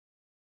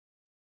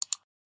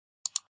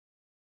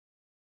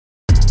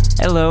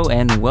Hello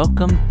and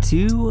welcome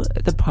to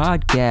the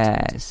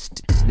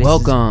podcast.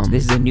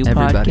 This is a new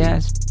everybody.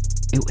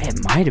 podcast. It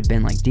might have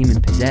been like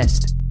demon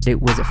possessed.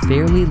 It was a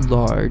fairly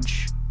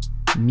large,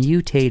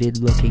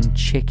 mutated-looking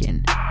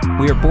chicken.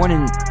 We were born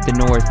in the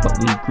north, but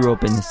we grew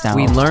up in the south.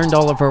 We learned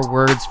all of our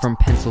words from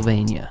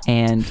Pennsylvania.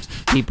 And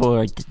people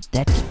are,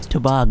 that's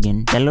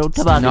toboggan. That little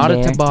toboggan Not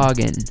there. a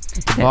toboggan.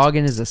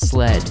 Toboggan is a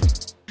sled.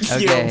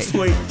 Okay.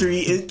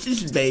 0.3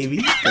 inches, baby.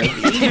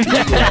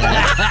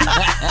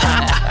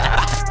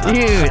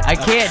 Dude, I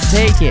can't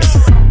take it.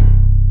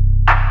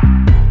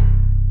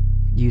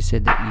 You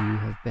said that you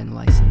have been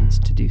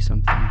licensed to do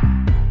something.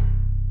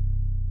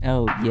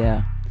 Oh,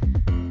 yeah.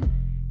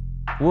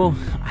 Well,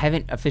 I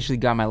haven't officially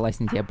got my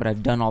license yet, but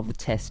I've done all the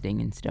testing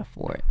and stuff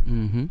for it.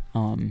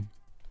 Mm-hmm.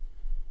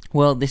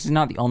 Well, this is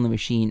not the only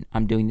machine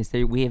I'm doing this.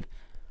 We have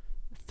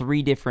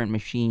 3 different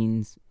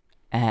machines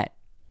at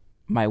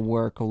my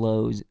work,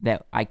 Lowe's,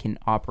 that I can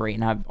operate,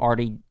 and I've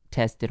already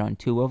tested on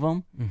 2 of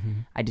them. Mm-hmm.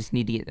 I just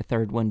need to get the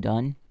 3rd one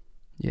done.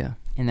 Yeah.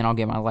 And then I'll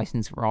get my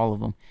license for all of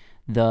them.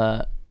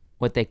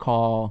 What they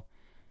call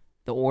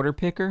the order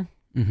picker,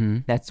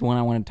 that's the one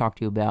I want to talk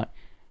to you about.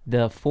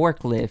 The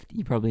forklift,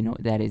 you probably know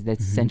what that is.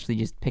 That's essentially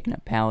just picking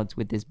up pallets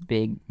with this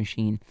big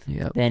machine.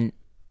 Yep. Then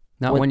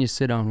Not when you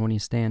sit on, when you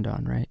stand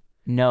on, right?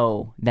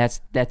 No, that's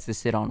the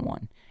sit-on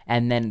one.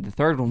 And then the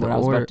 3rd one, what I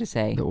was about to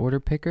say. The order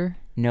picker?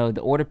 No,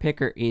 the order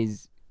picker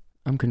is...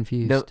 I'm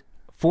confused. The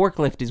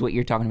forklift is what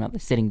you're talking about, the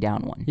sitting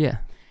down one. Yeah.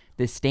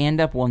 The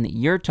stand-up one that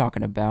you're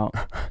talking about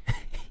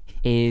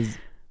is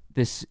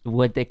this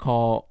what they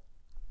call...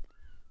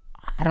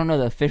 I don't know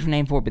the official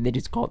name for it, but they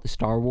just call it the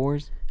Star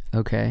Wars.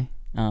 Okay.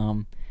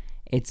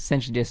 It's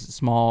essentially just a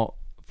small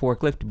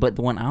forklift, but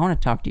the one I want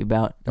to talk to you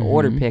about, the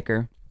order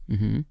picker,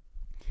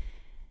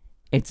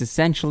 it's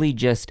essentially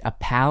just a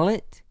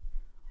pallet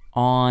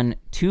on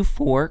 2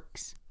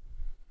 forks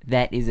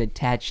that is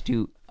attached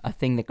to a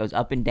thing that goes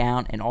up and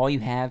down, and all you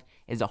have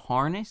is a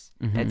harness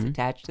that's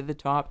attached to the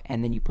top,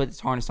 and then you put this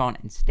harness on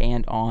and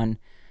stand on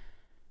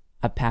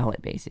a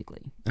pallet,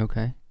 basically.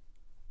 Okay.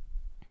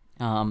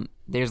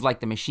 There's like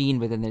the machine,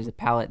 but then there's a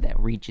pallet that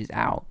reaches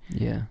out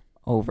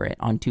over it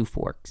on 2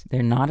 forks.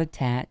 They're not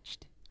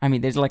attached. I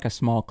mean, there's like a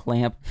small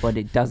clamp, but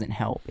it doesn't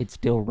help. It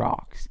still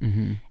rocks.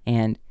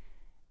 And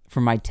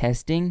for my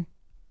testing,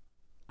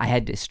 I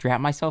had to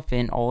strap myself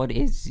in. All it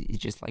is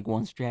just like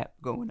one strap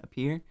going up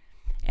here.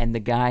 And the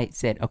guy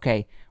said,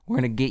 okay, we're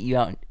going to get you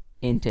out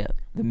into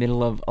the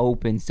middle of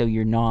open so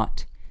you're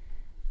not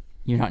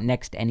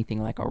next to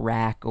anything like a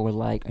rack or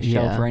like a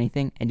shelf or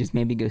anything, and just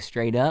maybe go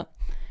straight up.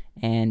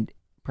 And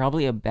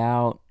probably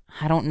about,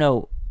 I don't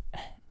know,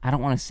 I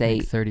don't want to say...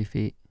 Like 30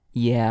 feet.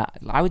 Yeah,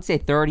 I would say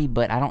 30,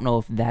 but I don't know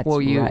if that's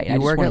right. You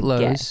work at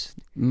Lowe's.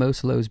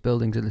 Most Lowe's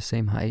buildings are the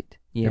same height.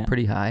 Yeah. They're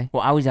pretty high.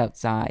 Well, I was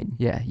outside.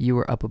 Yeah, you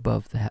were up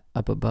above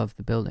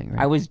the building,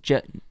 right? I was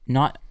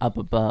not up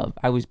above.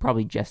 I was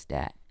probably just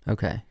at.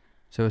 Okay.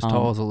 So as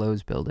tall as a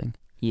Lowe's building.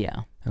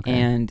 Yeah. Okay.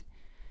 And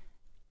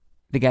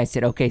the guy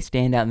said, okay,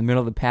 stand out in the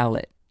middle of the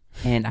pallet.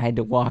 And I had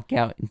to walk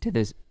out into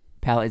this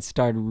pallet. It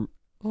started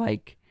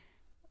like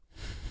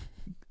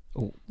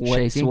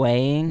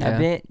swaying a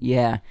bit.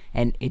 Yeah.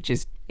 And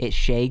it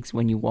shakes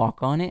when you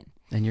walk on it.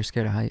 And you're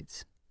scared of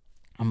heights.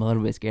 I'm a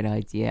little bit scared of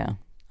heights, yeah.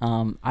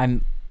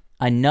 I'm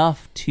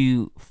enough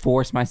to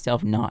force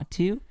myself not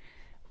to,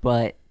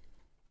 but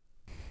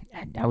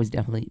my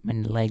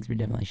legs were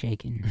definitely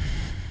shaking.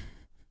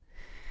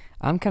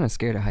 I'm kind of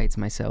scared of heights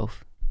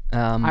myself.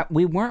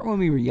 We weren't when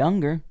we were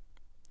younger.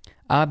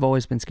 I've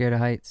always been scared of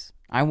heights.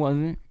 I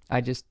wasn't.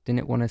 I just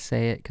didn't want to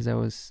say it because I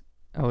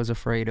was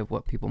afraid of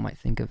what people might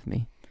think of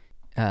me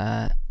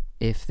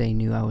if they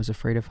knew I was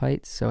afraid of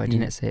heights. So I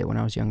didn't say it when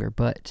I was younger,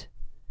 but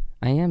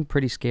I am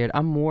pretty scared.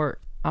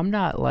 I'm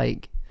not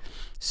like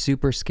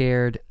super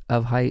scared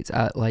of heights.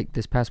 Like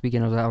this past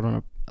weekend, I was out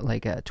on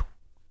a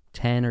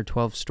 10 or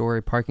 12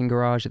 story parking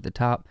garage at the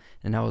top,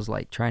 and I was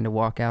like trying to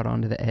walk out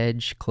onto the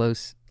edge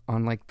close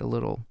on like the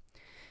little,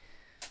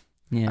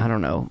 I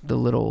don't know, the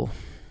little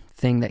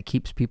thing that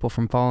keeps people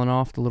from falling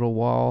off, the little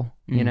wall,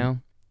 you know?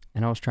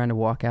 And I was trying to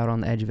walk out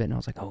on the edge of it, and I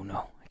was like, oh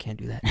no, I can't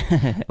do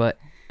that.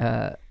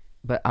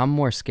 But I'm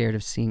more scared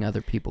of seeing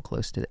other people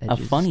close to the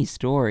edges. A funny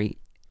story.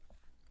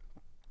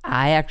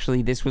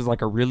 This was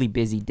like a really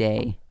busy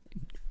day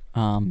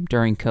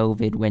during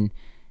COVID when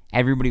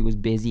everybody was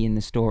busy in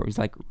the store. It was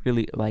like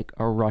really like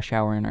a rush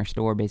hour in our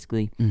store,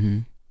 basically.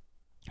 And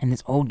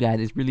this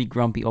really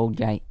grumpy old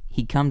guy,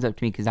 he comes up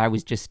to me because I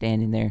was just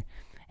standing there,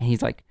 and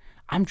he's like,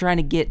 I'm trying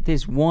to get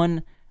this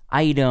one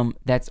item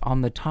that's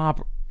on the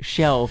top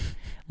shelf,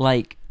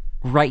 like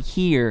right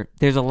here.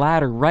 There's a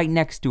ladder right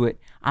next to it.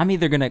 I'm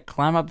either going to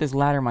climb up this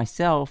ladder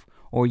myself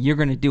or you're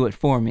going to do it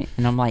for me.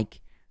 And I'm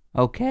like,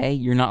 okay,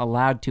 you're not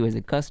allowed to as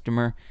a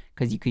customer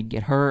because you could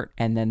get hurt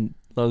and then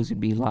Lowe's would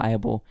be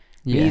liable.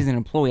 But he's an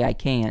employee, I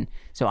can.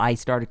 So I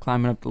started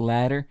climbing up the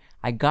ladder.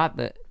 I got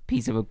the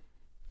piece of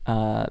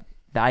the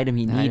item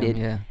he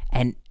needed,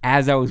 And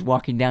as I was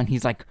walking down,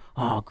 he's like,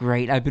 "Oh,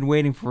 great! I've been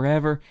waiting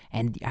forever,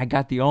 and I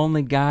got the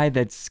only guy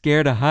that's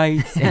scared of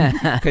heights,"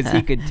 because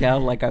he could tell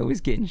like I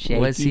was getting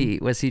shaky.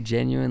 Was he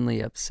genuinely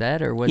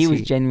upset, or was he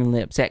was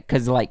genuinely upset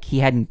because like he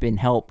hadn't been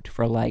helped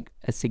for like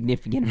a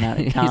significant amount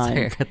of time.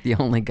 He's like, I got the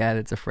only guy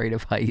that's afraid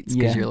of heights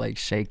because you're like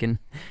shaking.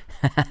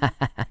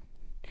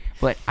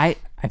 But I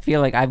feel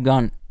like I've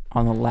gone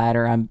on the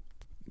ladder.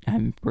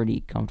 I'm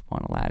pretty comfortable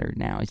on a ladder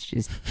now. It's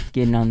just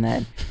getting on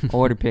that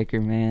order picker,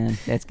 man.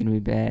 That's gonna be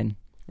bad.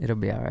 It'll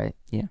be all right.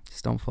 Yeah,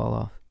 just don't fall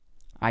off.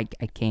 I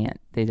can't.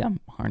 I'm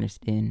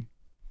harnessed in,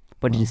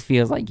 but it just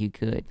feels like you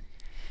could.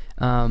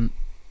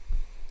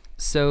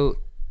 So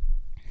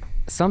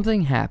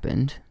something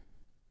happened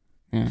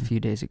a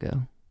few days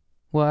ago.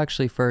 Well,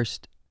 actually,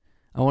 first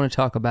I want to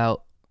talk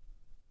about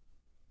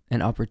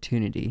an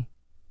opportunity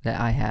that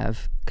I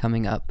have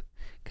coming up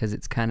because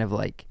it's kind of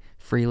like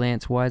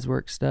freelance wise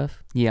work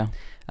stuff. Yeah.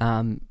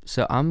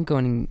 So I'm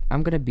going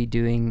to be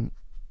doing,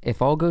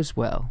 if all goes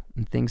well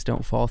and things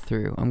don't fall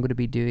through, I'm going to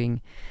be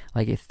doing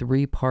like a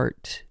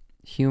 3-part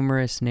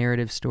humorous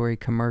narrative story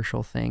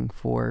commercial thing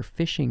for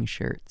fishing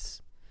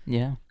shirts.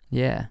 Yeah.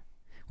 Yeah.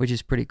 Which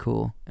is pretty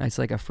cool. It's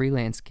like a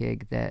freelance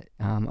gig that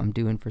I'm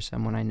doing for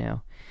someone I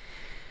know.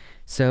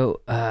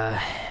 So,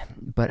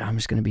 but I'm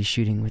just going to be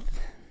shooting with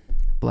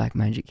black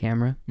magic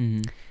camera.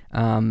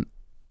 Mm-hmm.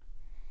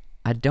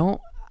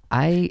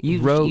 I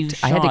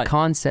had to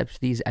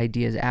concept these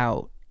ideas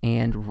out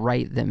and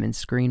write them in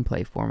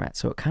screenplay format.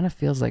 So it kind of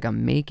feels like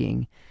I'm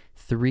making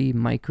 3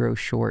 micro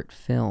short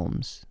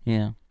films.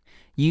 Yeah.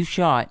 You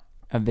shot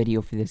a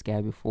video for this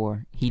guy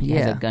before. He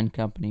has a gun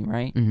company,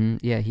 right? Mm-hmm.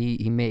 Yeah,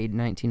 he made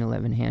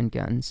 1911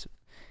 handguns,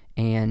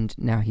 and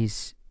now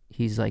he's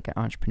like an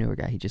entrepreneur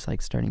guy. He just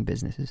likes starting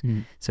businesses.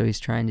 Mm-hmm. So he's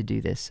trying to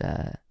do this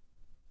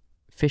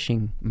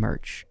fishing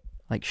merch,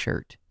 like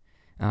shirt.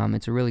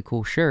 It's a really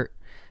cool shirt,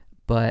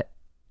 but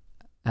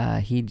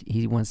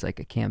he wants like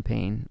a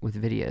campaign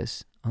with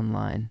videos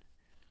online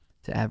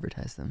to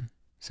advertise them.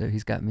 So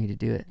he's got me to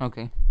do it.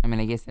 Okay. I mean,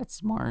 I guess that's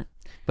smart.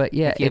 But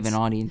yeah, if you have an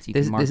audience, you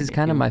can market this is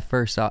kind of my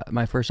first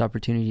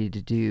opportunity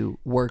to do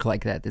work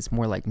like that. That's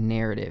more like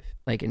narrative,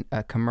 like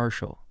a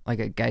commercial, like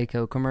a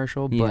Geico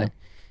commercial, but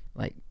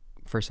like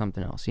for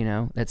something else. You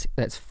know,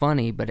 that's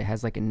funny, but it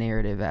has like a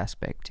narrative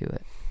aspect to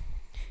it.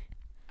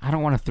 I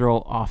don't want to throw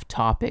off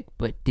topic,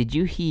 but did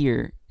you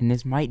hear? And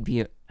this might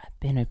be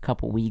been a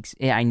couple weeks.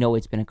 Yeah, I know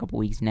it's been a couple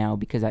weeks now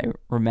because I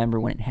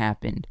remember when it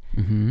happened.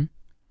 Mm-hmm.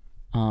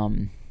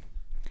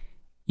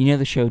 You know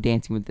the show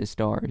Dancing with the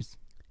Stars?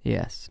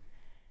 Yes.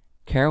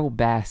 Carol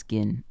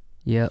Baskin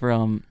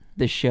from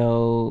the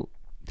show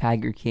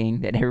Tiger King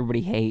that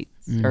everybody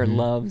hates or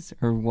loves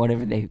or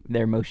whatever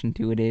their emotion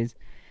to it is.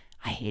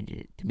 I hated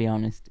it, to be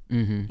honest.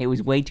 Mm-hmm. It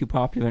was way too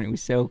popular and it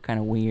was so kind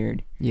of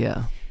weird.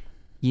 Yeah.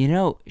 You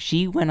know,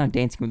 she went on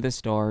Dancing with the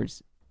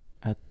Stars,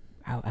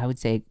 I would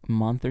say a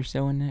month or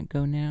so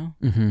ago now.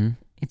 Mm-hmm.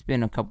 It's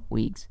been a couple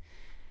weeks.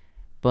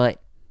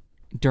 But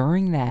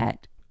during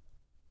that,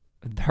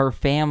 her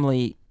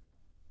family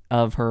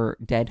of her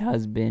dead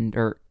husband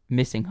or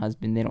missing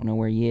husband, they don't know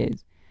where he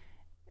is,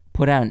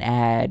 put out an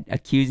ad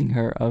accusing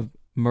her of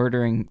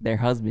murdering their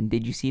husband.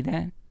 Did you see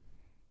that?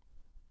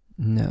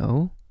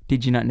 No.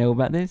 Did you not know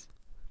about this?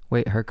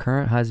 Wait, her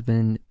current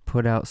husband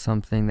put out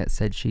something that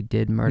said she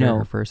did murder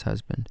her first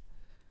husband.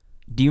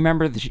 Do you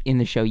remember in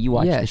the show? You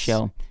watched the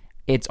show.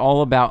 It's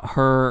all about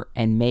her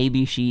and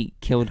maybe she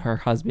killed her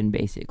husband,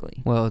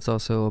 basically. Well, it's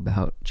also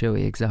about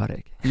Joey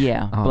Exotic.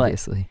 Yeah,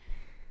 obviously.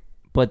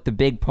 But the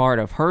big part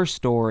of her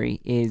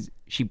story is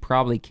she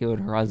probably killed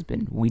her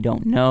husband. We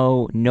don't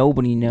know.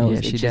 Nobody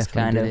knows. Yeah, it's just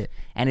kind of,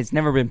 and it's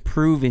never been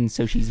proven,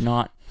 so she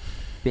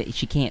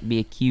can't be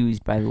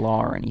accused by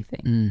law or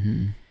anything.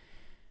 Mm-hmm.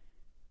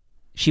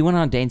 She went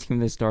on Dancing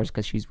with the Stars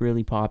because she's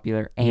really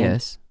popular.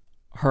 And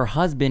her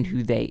husband,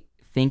 who they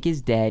think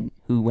is dead,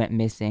 who went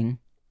missing,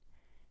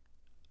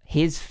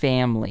 his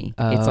family,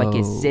 it's like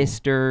his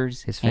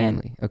sisters. His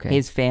family, okay.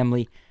 His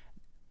family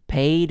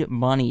paid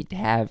money to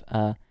have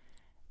a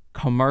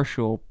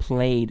commercial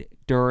played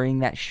during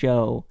that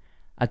show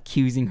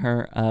accusing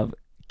her of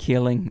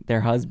killing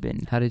their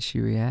husband. How did she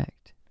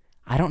react?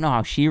 I don't know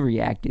how she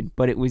reacted,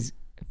 but it was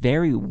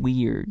very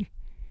weird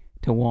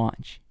to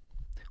watch.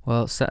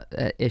 Well,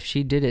 if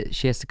she did it,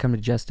 she has to come to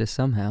justice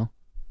somehow.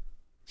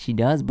 She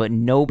does, but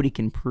nobody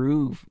can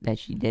prove that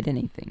she did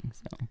anything.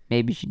 So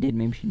maybe she did,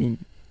 maybe she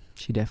didn't.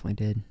 She definitely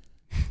did.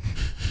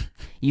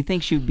 You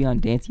think she would be on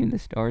Dancing with the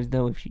Stars,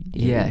 though, if she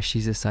did? Yeah,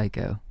 she's a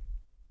psycho.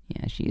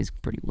 Yeah, she is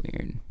pretty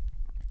weird.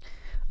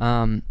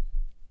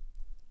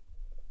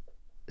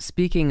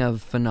 Speaking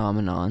of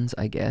phenomenons,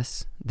 I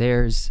guess,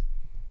 there's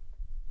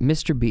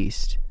Mr.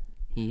 Beast.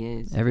 He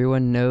is.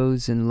 Everyone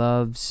knows and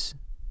loves,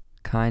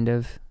 kind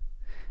of.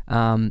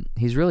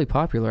 He's really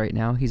popular right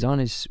now. He's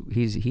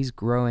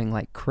growing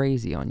like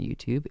crazy on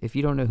YouTube. If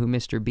you don't know who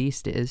Mr.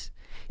 Beast is,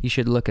 you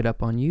should look it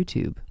up on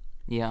YouTube.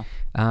 Yeah.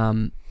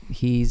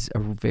 He's a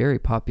very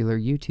popular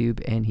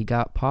YouTube, and he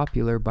got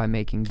popular by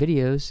making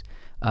videos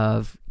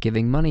of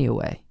giving money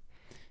away.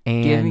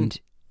 And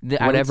I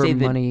would whatever say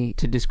that money.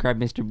 to describe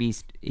Mr.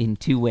 Beast in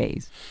two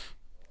ways: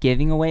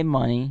 giving away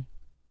money,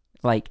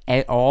 like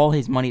all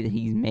his money that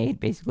he's made,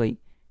 basically,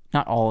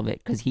 not all of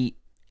it, because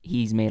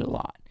he's made a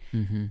lot.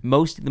 Mm-hmm.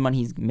 Most of the money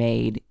he's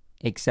made,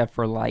 except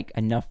for like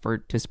enough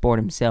to support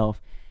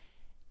himself,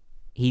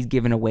 he's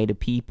given away to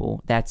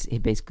people. That's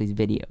basically his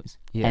videos.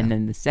 Yeah. And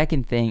then the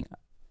second thing,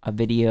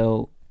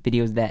 videos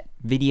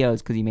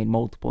because he made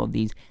multiple of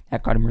these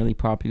that got him really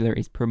popular,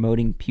 is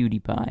promoting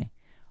PewDiePie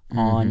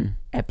on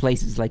at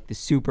places like the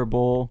Super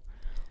Bowl,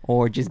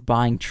 or just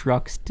buying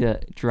trucks to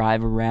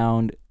drive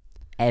around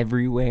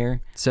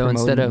everywhere. So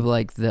instead of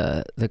like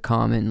the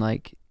common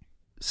like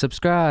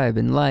subscribe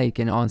and like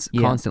and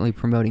constantly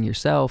promoting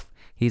yourself,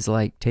 he's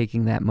like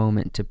taking that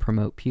moment to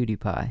promote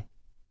PewDiePie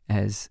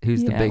as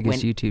who's the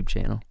biggest YouTube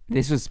channel.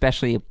 This was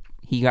especially,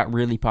 he got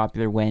really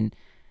popular when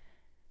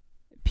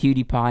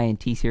PewDiePie and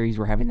T-Series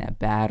were having that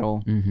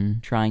battle,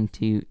 trying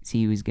to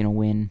see who was going to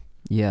win.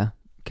 Yeah,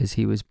 because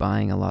he was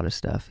buying a lot of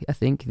stuff. I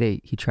think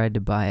he tried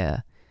to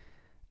buy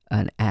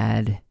an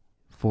ad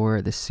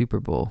for the Super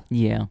Bowl.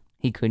 Yeah,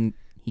 he couldn't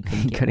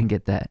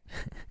get that.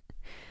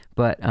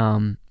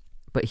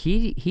 But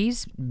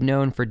he's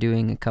known for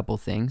doing a couple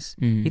things.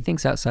 He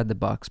thinks outside the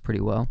box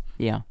pretty well.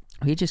 Yeah.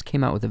 He just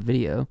came out with a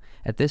video.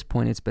 At this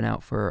point, it's been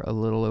out for a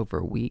little over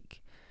a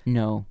week.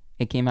 No,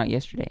 it came out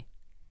yesterday.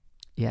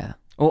 Yeah.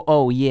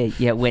 Oh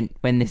yeah. When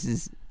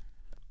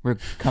we're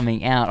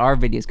coming out, our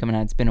video's coming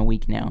out. It's been a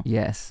week now.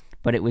 Yes.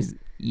 But it was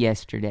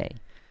yesterday.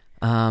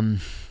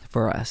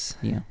 For us.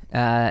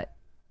 Yeah.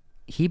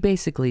 He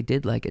basically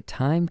did like a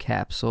time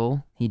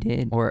capsule. He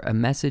did. Or a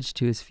message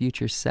to his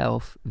future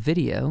self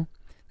video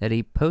that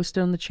he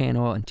posted on the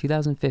channel in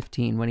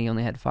 2015 when he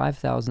only had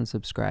 5,000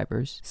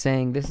 subscribers,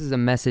 saying, this is a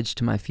message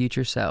to my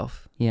future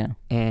self. Yeah.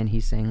 And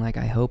he's saying, like,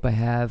 I hope I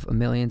have 1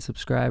 million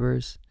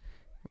subscribers,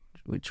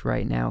 which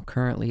right now,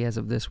 currently, as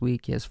of this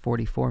week, he has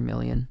 44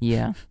 million.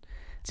 Yeah.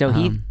 So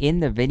in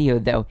the video,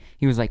 though,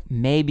 he was like,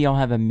 maybe I'll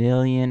have 1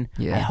 million.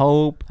 Yeah. I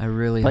hope. I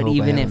really hope. But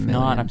even if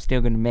not, I'm still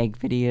going to make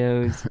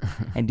videos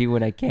and do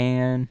what I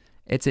can.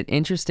 It's an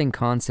interesting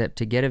concept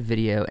to get a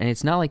video, and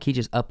it's not like he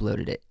just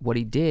uploaded it. What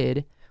he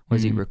did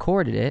was he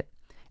recorded it,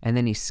 and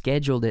then he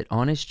scheduled it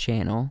on his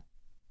channel,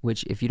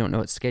 which if you don't know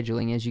what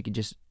scheduling is, you could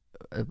just,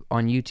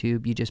 on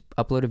YouTube, you just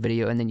upload a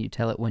video, and then you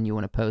tell it when you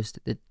want to post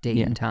the date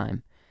and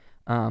time.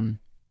 And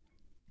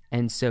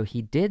so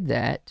he did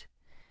that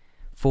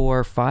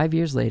for 5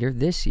 years later,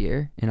 this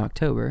year, in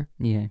October.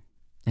 Yeah.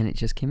 And it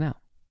just came out.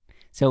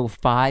 So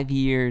 5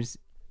 years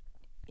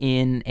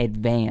in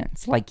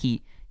advance. Like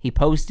he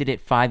posted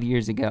it 5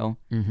 years ago,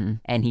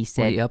 and he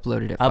said... he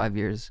uploaded it 5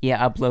 years.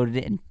 Yeah, uploaded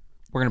it, and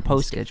we're going to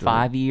post it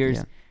 5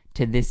 years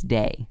to this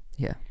day.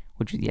 Yeah.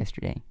 Which was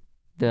yesterday.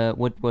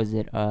 What was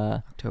it?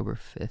 October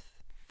 5th.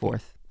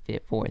 4th.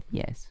 4th,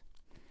 yes.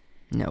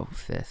 No,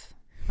 5th.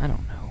 I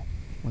don't know.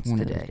 What's One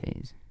today? Of those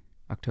days.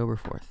 October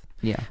 4th.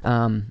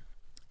 Yeah.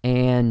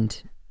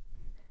 And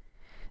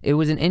it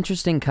was an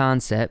interesting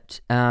concept.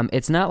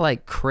 It's not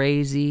like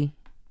crazy,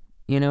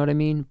 you know what I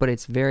mean? But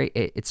it's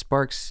it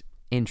sparks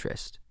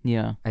interest.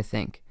 Yeah. I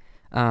think.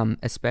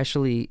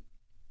 Especially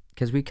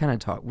because we've kind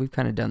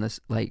of done this,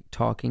 like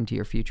talking to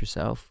your future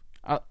self.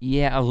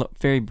 Yeah,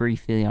 very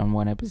briefly on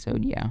one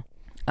episode, yeah.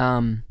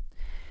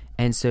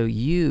 And so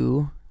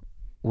you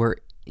were...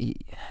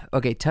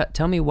 Okay,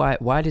 tell me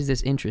why does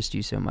this interest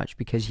you so much?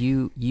 Because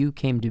you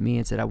came to me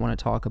and said, I want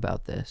to talk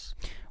about this.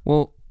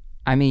 Well,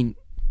 I mean,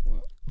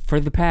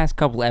 for the past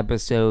couple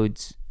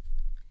episodes,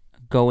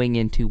 going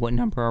into, what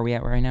number are we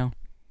at right now?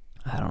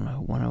 I don't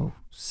know,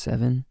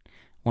 107?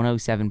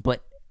 107,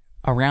 but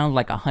around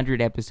like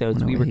 100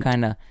 episodes, we were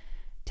kind of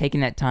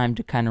taking that time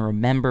to kind of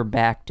remember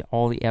back to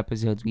all the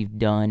episodes we've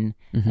done,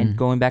 and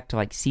going back to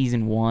like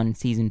season 1,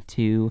 season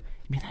 2,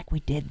 and be like, we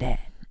did that.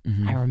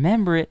 I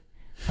remember it,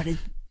 but it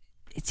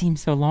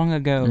seems so long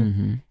ago.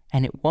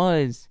 And it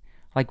was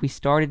like we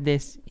started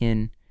this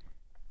in,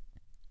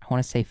 I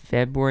want to say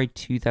February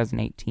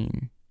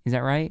 2018. Is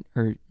that right?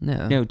 Or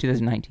no,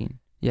 2019.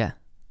 Yeah,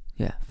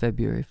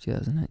 February of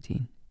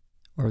 2019,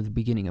 or the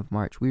beginning of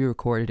March. We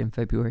recorded in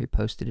February,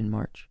 posted in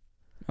March.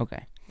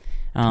 Okay.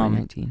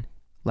 2019,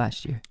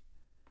 last year.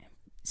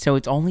 So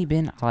it's only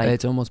been like...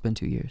 It's almost been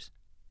 2 years.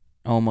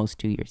 Almost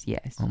 2 years,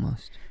 yes.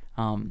 Almost.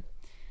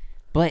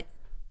 But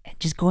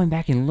just going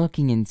back and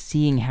looking and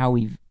seeing how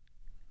we've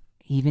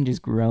even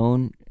just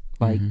grown,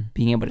 like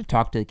being able to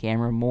talk to the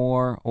camera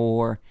more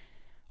or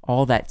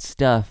all that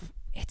stuff,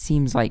 it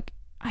seems like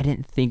I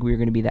didn't think we were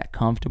going to be that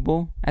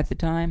comfortable at the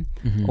time,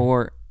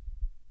 or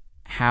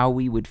how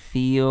we would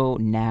feel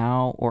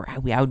now, or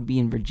how I would be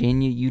in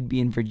Virginia, you'd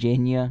be in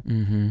Virginia.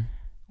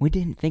 We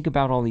didn't think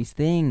about all these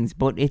things,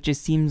 but it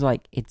just seems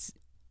like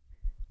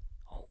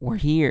we're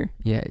here.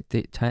 Yeah,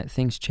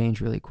 things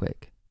change really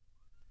quick.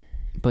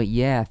 But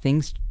yeah,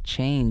 things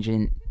change,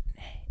 and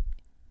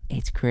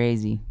it's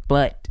crazy.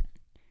 But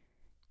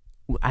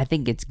I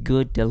think it's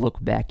good to look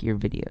back at your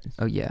videos.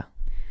 Oh, yeah.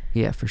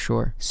 Yeah, for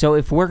sure. So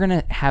if we're going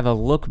to have a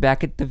look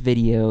back at the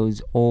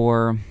videos,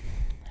 or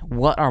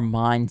what our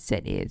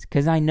mindset is,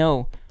 because I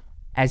know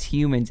as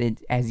humans,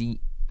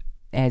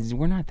 as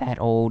we're not that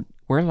old.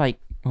 We're like,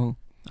 oh,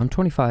 I'm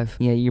 25.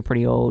 yeah, you're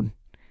pretty old.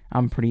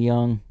 I'm pretty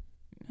young.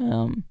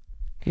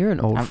 You're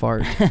an old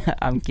fart.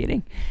 I'm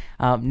kidding.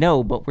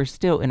 No, but we're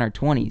still in our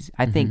 20s.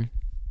 I think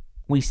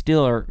we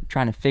still are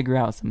trying to figure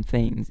out some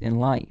things in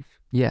life.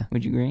 Yeah.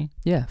 Would you agree?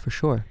 Yeah, for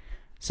sure.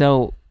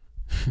 So,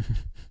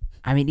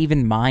 I mean,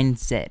 even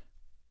mindset.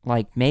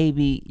 Like,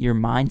 maybe your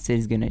mindset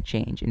is going to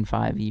change in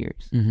 5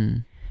 years. Mm-hmm.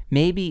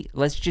 Maybe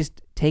let's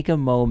just take a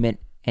moment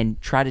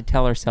and try to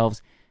tell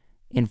ourselves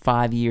in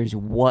 5 years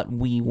what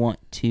we want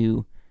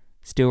to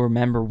still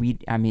remember.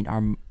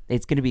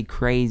 It's going to be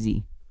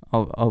crazy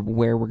of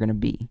where we're going to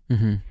be.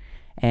 Mm-hmm.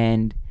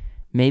 And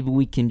maybe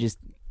we can just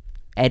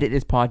edit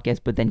this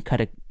podcast, but then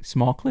cut a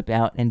small clip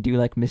out and do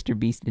like Mr.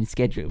 Beast and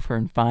schedule it for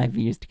in 5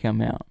 years to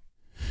come out.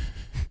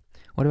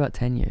 What about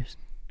 10 years?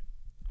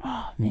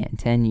 Oh, man,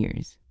 10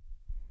 years.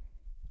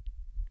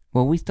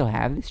 Will we still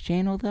have this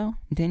channel, though,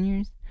 in 10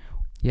 years?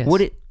 Yes.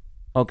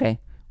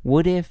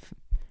 What if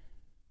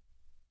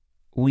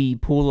we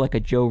pull like a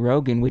Joe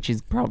Rogan, which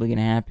is probably going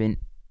to happen,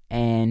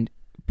 and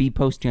be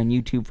posting on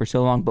YouTube for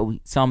so long, but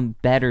some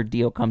better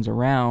deal comes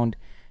around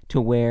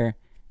to where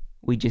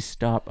we just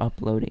stop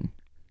uploading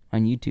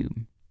on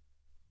YouTube?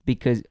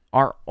 Because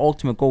our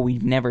ultimate goal,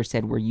 we've never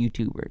said we're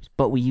YouTubers,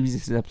 but we use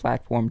this as a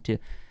platform to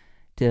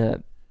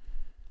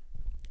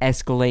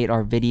escalate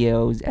our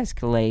videos,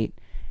 escalate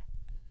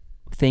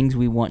things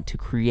we want to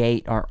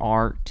create, our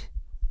art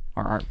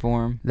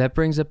form. That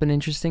brings up an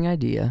interesting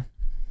idea,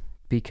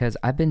 because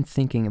I've been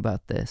thinking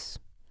about this.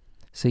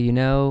 So,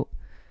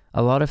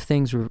 a lot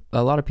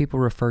of people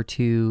refer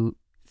to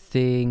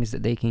things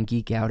that they can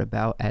geek out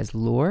about as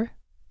lore,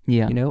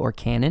 Yeah. Or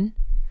canon,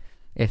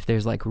 if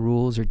there's like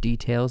rules or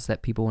details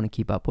that people want to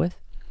keep up with.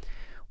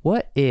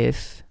 What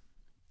if,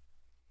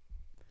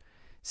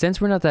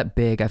 since we're not that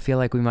big, I feel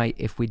like we might,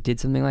 if we did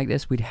something like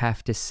this, we'd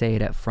have to say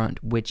it up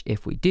front, which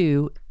if we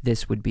do,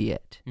 this would be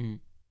it. Mm.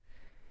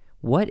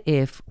 What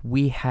if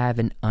we have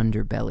an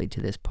underbelly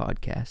to this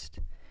podcast?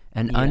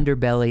 An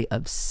underbelly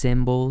of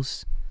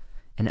symbols,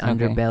 an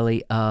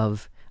underbelly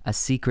of a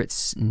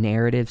secret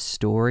narrative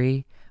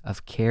story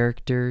of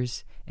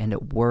characters and a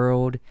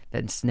world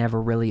that's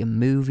never really a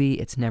movie,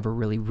 it's never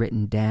really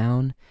written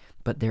down,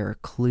 but there are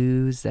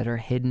clues that are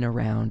hidden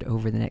around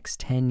over the next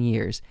 10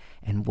 years,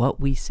 and what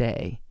we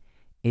say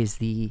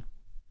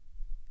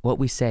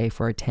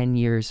for our 10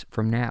 years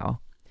from now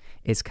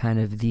is kind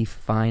of the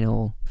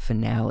final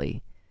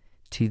finale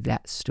to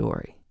that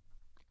story.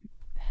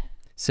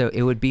 So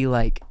it would be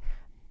like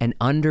an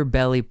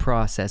underbelly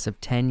process of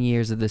 10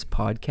 years of this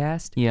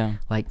podcast. Yeah.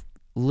 Like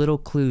little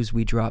clues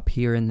we drop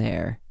here and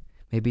there,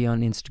 maybe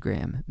on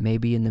Instagram,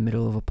 maybe in the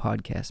middle of a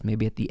podcast,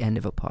 maybe at the end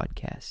of a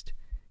podcast,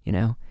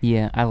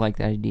 Yeah, I like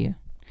that idea.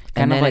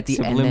 Kind of like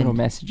subliminal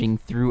messaging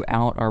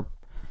throughout our...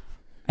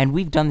 And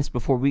we've done this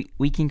before.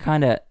 We can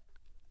kind of...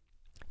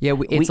 Yeah,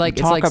 it's like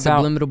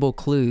subliminal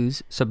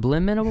clues.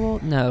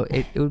 Subliminal? No,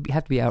 it would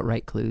have to be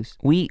outright clues.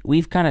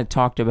 We've kind of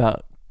talked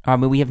about...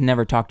 we have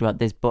never talked about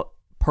this, but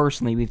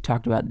personally we've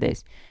talked about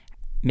this.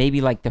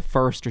 Maybe like the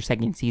first or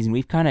second season,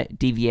 we've kind of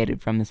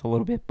deviated from this a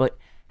little bit, but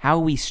how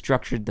we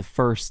structured the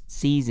first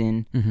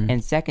season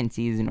and second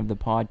season of the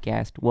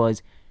podcast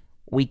was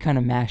we kind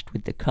of mashed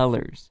with the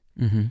colors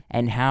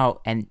and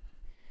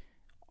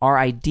our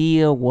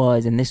idea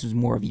was, and this was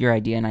more of your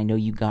idea, and I know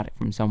you got it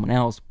from someone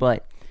else,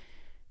 but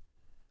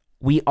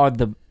we are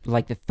the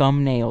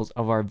thumbnails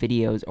of our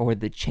videos or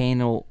the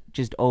channel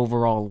just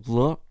overall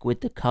look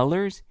with the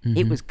colors.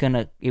 It was kind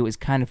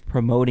of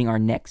promoting our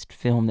next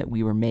film that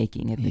we were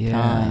making at the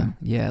time.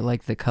 Yeah,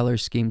 like the color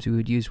schemes we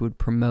would use would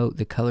promote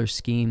the color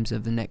schemes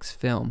of the next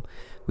film.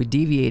 We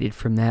deviated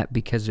from that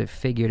because we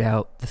figured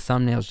out the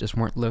thumbnails just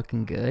weren't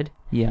looking good.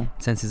 Yeah.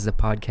 Since this is a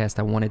podcast,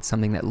 I wanted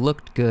something that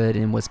looked good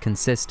and was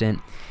consistent,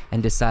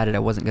 and decided I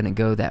wasn't going to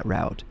go that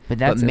route.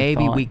 But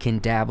maybe we can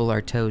dabble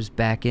our toes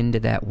back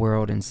into that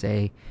world and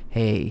say,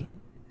 hey,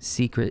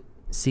 secret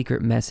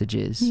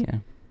messages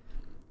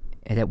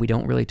that we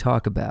don't really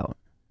talk about.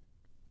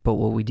 But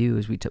what we do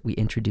is we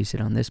introduce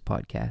it on this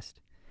podcast,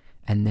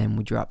 and then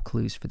we drop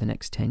clues for the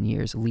next 10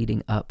 years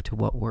leading up to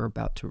what we're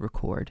about to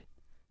record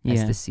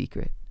as the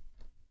secret.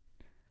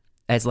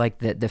 As like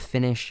the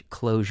finish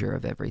closure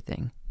of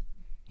everything.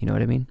 You know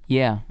what I mean?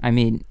 Yeah,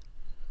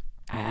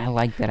 I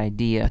like that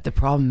idea. But the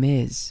problem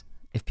is,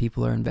 if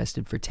people are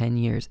invested for 10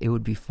 years, it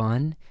would be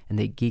fun and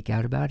they geek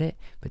out about it,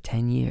 but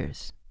 10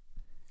 years,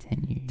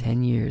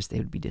 they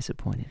would be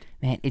disappointed.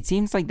 Man, it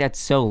seems like that's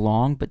so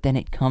long, but then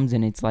it comes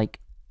and it's like,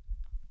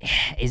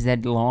 is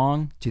that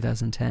long?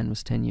 2010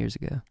 was 10 years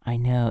ago. I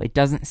know. It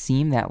doesn't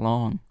seem that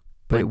long.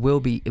 But it will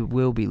be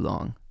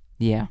long.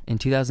 Yeah. In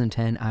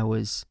 2010, I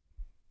was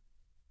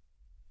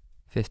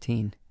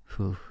 15.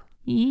 Whew.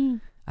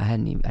 I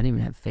didn't even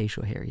have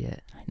facial hair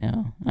yet. I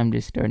know. I'm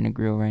just starting to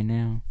grow right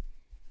now.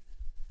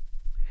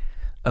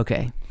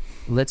 Okay.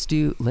 Would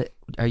you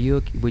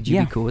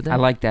be cool with that? I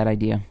like that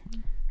idea.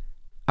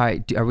 All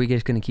right. Are we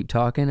just going to keep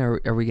talking,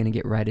 or are we going to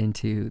get right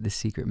into the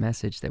secret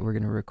message that we're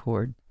going to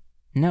record?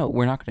 No,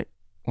 we're not going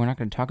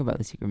to talk about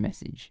the secret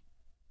message.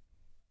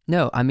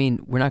 No, I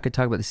mean, we're not going to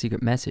talk about the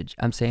secret message.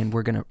 I'm saying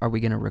are we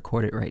going to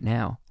record it right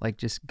now? Like,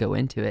 just go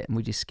into it and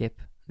we just skip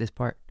this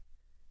part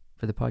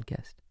for the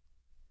podcast.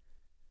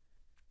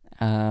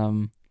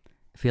 It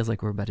feels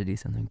like we're about to do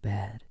something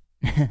bad.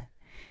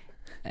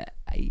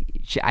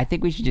 I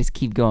think we should just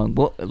keep going.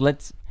 Well,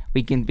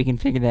 we can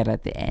figure that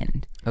at the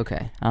end.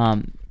 Okay.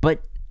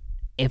 But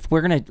if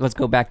let's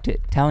go back to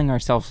telling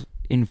ourselves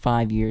in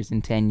 5 years,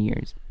 in 10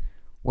 years,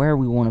 where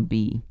we want to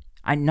be.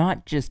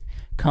 Not just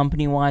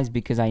company-wise,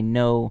 because I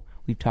know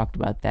we've talked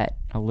about that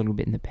a little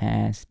bit in the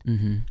past,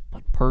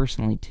 but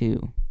personally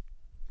too.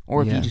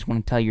 Or if you just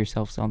want to tell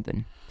yourself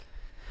something.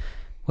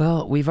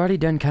 Well, we've already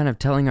done kind of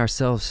telling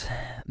ourselves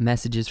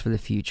messages for the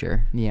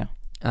future. Yeah.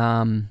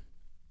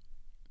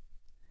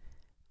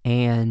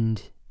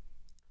 And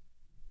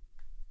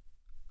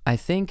I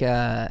think,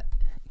 what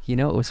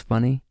was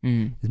funny?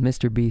 Is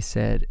Mr. B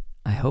said,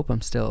 I hope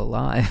I'm still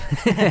alive.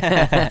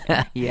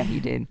 Yeah, he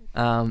did.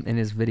 In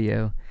his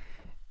video.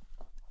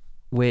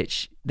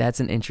 Which, that's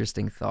an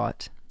interesting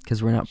thought,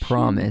 because we're not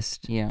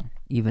promised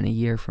even a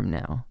year from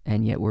now,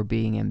 and yet we're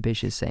being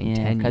ambitious saying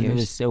 10 years. Because of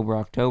this sober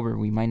October,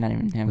 we might not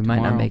even have We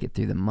might not make it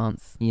through the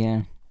month.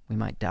 Yeah. We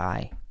might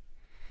die.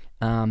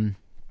 But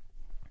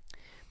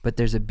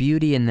there's a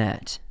beauty in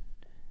that.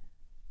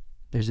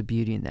 There's a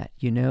beauty in that.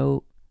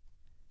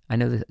 I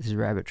know this is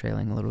rabbit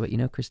trailing a little bit. You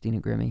know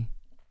Christina Grimmie?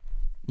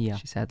 Yeah.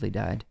 She sadly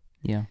died.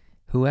 Yeah.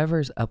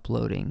 Whoever's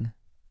uploading,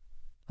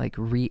 like,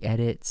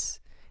 re-edits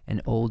and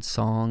old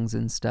songs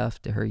and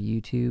stuff to her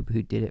YouTube,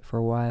 who did it for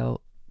a while,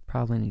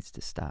 probably needs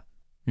to stop.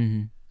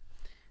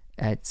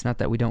 It's not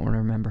that we don't want to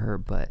remember her,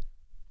 but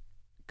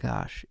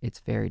gosh, it's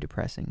very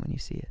depressing when you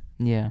see it.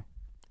 Yeah.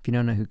 If you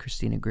don't know who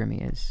Christina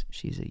Grimmie is,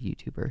 she's a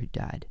YouTuber who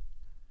died.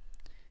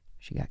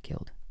 She got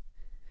killed.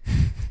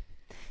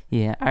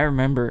 Yeah, I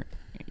remember,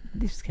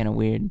 this is kind of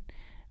weird,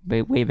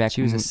 but way back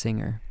she was a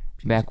singer.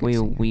 Back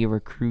when we were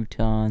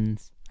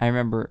croutons, I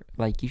remember,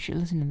 like, you should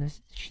listen to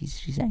this. She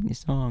sang this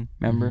song,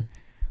 remember?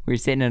 We were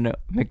sitting in a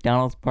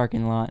McDonald's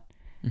parking lot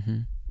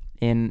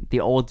in the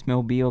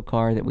Oldsmobile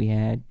car that we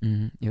had.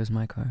 It was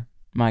my car.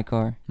 My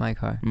car. My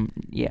car.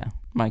 Yeah,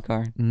 my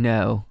car.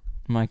 No.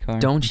 My car.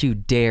 Don't you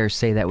dare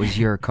say that was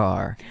your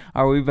car.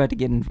 Are we about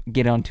to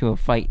get onto a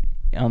fight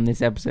on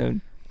this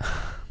episode?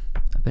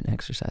 I've been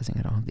exercising.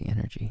 I don't have the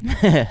energy.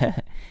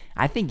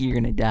 I think you're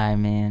going to die,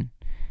 man.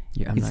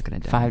 I'm not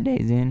going to die. 5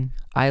 days in.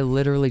 I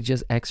literally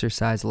just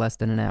exercised less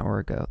than an hour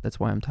ago.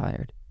 That's why I'm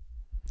tired.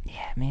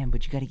 Yeah, man,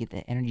 but you got to get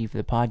the energy for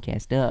the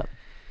podcast up.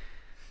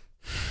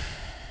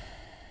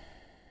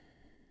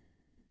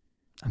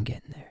 I'm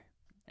getting there.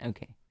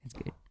 Okay, that's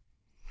good.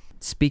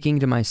 Speaking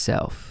to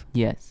myself.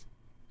 Yes.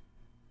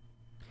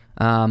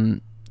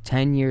 10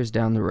 years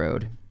down the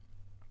road.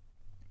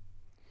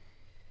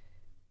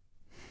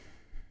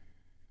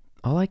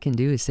 All I can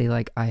do is say,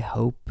 like, I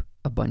hope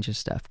a bunch of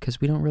stuff,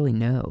 because we don't really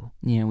know.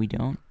 Yeah, we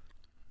don't.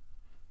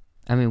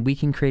 I mean, we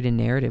can create a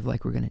narrative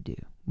like we're going to do.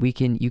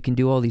 You can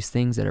do all these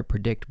things that are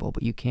predictable,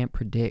 but you can't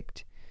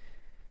predict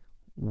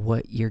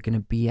what you're going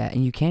to be at.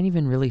 And you can't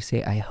even really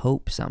say, I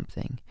hope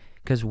something.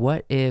 Because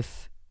what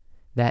if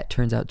that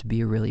turns out to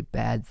be a really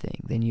bad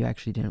thing? Then you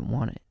actually didn't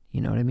want it.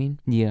 You know what I mean?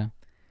 Yeah.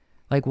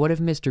 Like, what if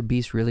Mr.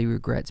 Beast really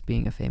regrets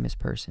being a famous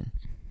person?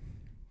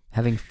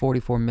 Having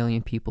 44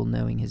 million people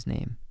knowing his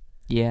name.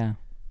 Yeah.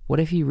 What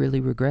if he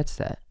really regrets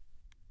that?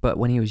 But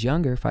when he was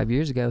younger, 5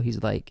 years ago,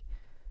 he's like,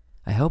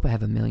 I hope I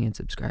have 1 million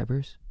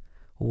subscribers.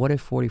 Well, what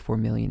if 44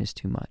 million is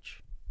too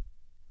much?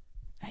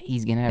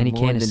 He's going to have and he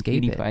more can't than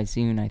escape PewDiePie it.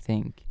 soon, I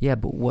think. Yeah,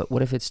 but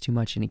what if it's too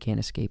much and he can't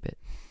escape it?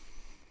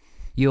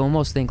 You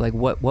almost think, like,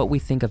 what we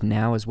think of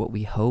now as what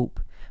we hope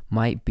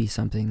might be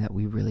something that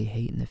we really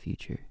hate in the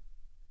future.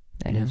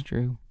 That is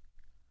true.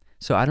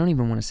 So I don't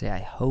even want to say I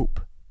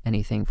hope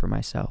anything for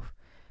myself.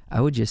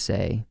 I would just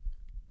say,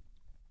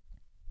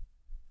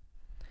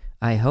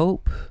 I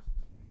hope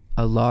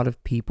a lot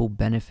of people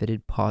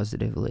benefited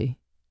positively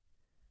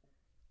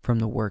from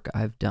the work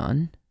I've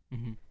done.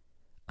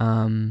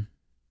 I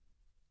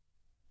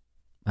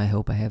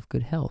hope I have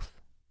good health.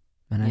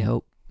 And I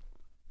hope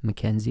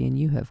Mackenzie and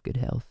you have good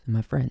health, and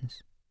my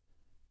friends.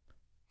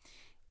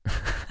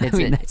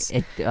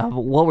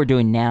 What we're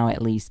doing now,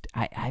 at least,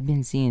 I've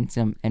been seeing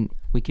some, and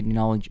we can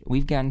acknowledge,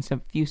 we've gotten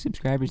some few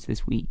subscribers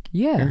this week.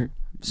 Yeah.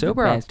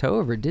 Sober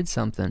October did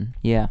something.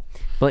 Yeah.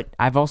 But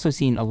I've also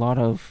seen a lot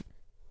of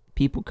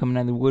people coming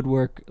out of the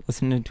woodwork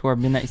listening to our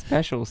midnight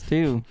specials,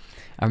 too.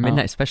 Our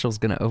midnight special is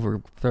going to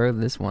overthrow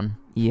this one.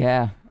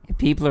 Yeah.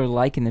 People are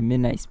liking the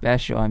midnight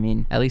special. I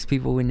mean, at least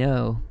people we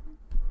know.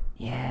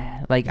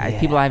 Yeah. Like,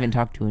 people I haven't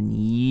talked to in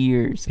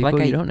years. People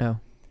like you don't know.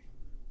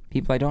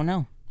 People I don't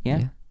know.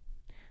 Yeah.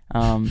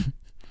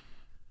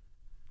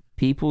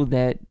 People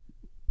that,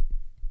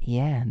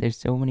 there's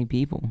so many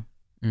people.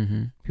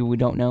 People we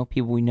don't know,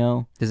 people we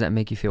know. Does that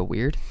make you feel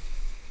weird?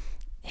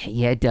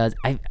 Yeah, it does.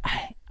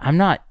 I'm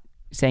not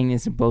saying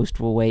this in a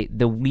boastful way.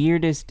 The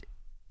weirdest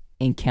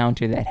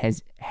encounter that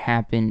has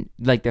happened,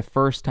 like the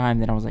first time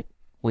that I was like,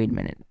 wait a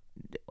minute,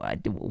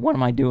 what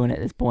am I doing at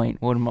this point?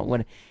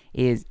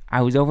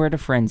 I was over at a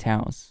friend's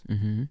house,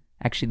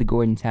 actually the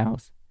Gordon's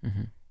house,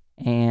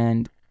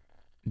 and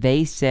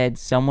they said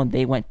someone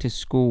they went to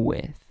school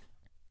with,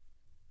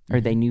 or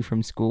they knew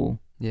from school,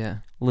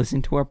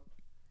 listened to our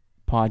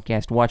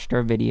podcast, watched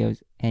our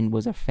videos, and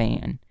was a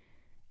fan,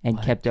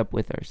 and kept up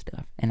with our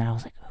stuff. And I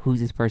was like, "Who's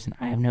this person?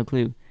 I have no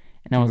clue."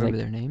 And I was like,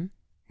 "Remember their name?"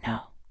 No.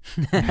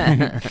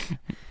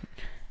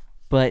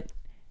 But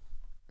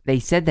they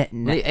said that.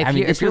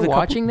 If you're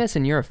watching this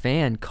and you're a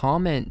fan,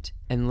 comment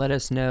and let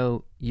us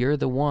know you're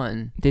the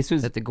one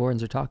that the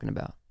Gordons are talking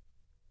about.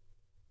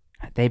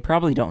 They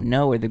probably don't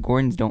know, or the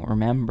Gordons don't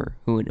remember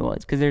who it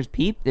was, because there's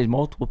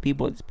multiple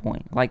people at this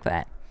point like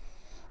that,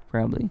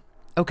 probably.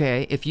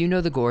 Okay, if you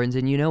know the Gordons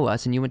and you know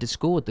us and you went to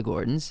school with the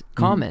Gordons,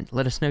 comment.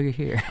 Let us know you're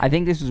here. I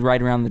think this was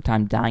right around the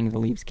time Dying of the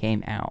Leaves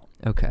came out.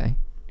 Okay.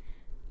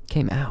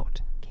 Came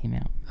out.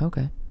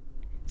 Okay.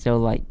 So,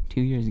 like,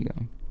 2 years ago.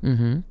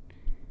 Mm-hmm.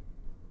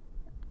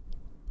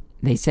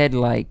 They said,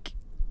 like,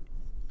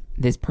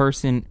 this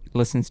person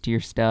listens to your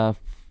stuff,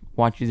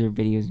 watches your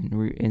videos,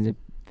 and is a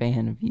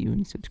fan of you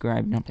and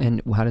subscribed.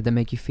 And how did that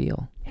make you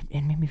feel?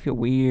 It made me feel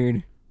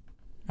weird.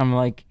 I'm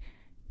like,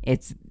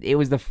 it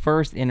was the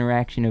first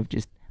interaction of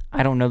just,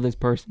 I don't know this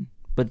person,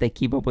 but they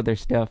keep up with their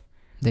stuff.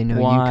 They know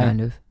you,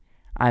 kind of.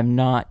 I'm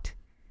not.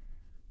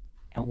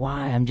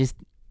 Why? I'm just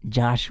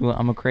Joshua.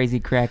 I'm a crazy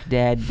crack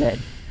dad that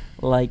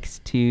likes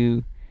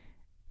to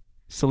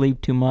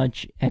sleep too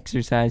much,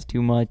 exercise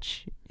too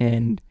much,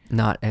 and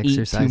not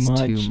exercise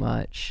too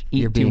much.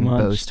 You're being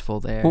boastful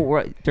there.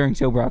 Well, during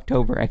Sober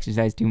October,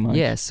 exercise too much.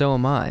 Yeah, so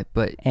am I.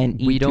 But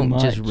we don't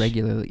just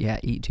regularly. Yeah,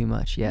 eat too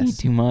much. Yes, eat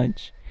too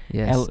much.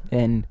 Yes,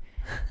 and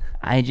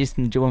I just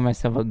enjoy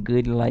myself a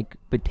good like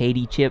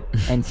potato chip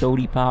and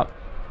soda pop.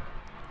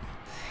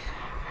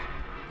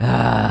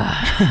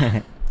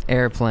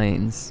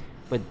 Airplanes.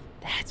 But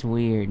that's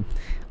weird.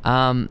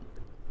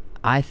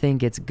 I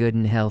think it's good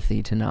and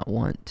healthy to not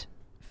want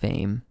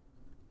fame.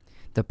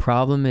 The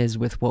problem is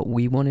with what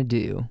we want to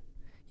do,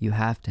 you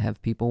have to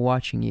have people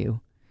watching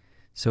you,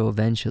 so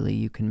eventually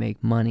you can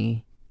make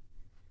money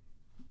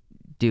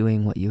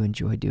doing what you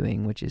enjoy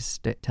doing, which is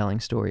telling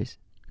stories.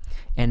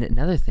 And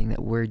another thing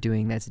that we're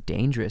doing that's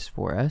dangerous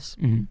for us.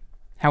 Mm-hmm.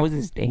 How is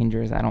this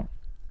dangerous? I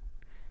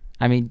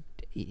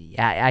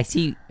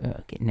see.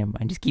 Okay, never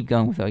mind. Just keep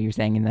going with what you're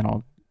saying, and then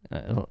I'll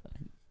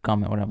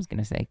comment what I was going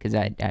to say, because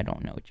I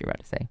don't know what you're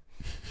about to say.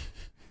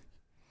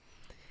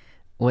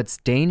 What's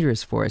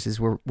dangerous for us is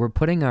we're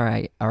putting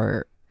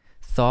our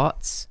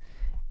thoughts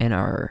and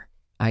our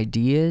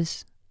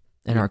ideas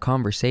and our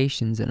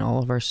conversations and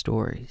all of our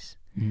stories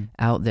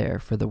out there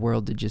for the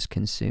world to just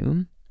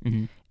consume.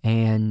 Mm-hmm.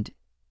 And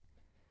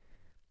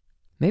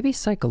maybe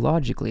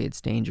psychologically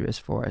it's dangerous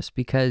for us,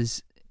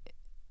 because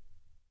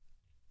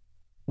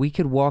we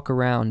could walk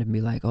around and be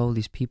like, oh,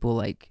 these people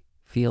like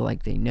feel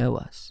like they know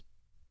us.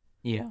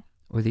 Yeah.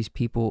 Or these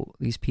people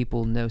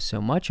know so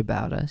much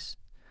about us,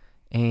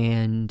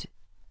 and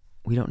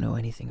we don't know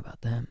anything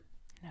about them.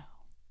 No.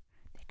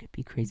 They could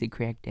be crazy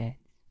crack dads.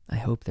 I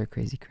hope they're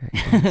crazy crack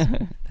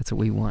daddies. That's what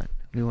we want.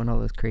 We want all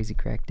those crazy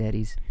crack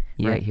daddies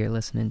right here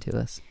listening to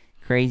us.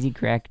 Crazy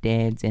crack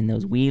dads and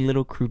those wee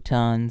little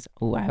croutons.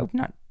 Oh, I hope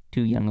not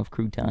too young of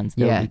croutons,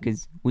 though,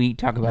 because we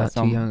talk about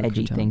some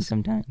edgy things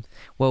sometimes.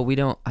 Well, we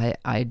don't.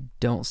 I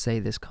don't say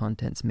this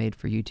content's made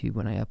for YouTube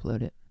when I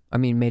upload it. I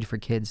mean, made for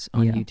kids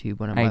on YouTube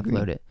when I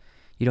upload it.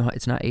 You don't.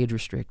 It's not age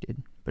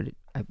restricted, but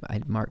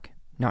I mark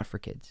not for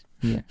kids.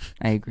 Yeah,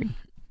 I agree.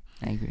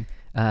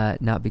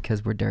 Not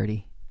because we're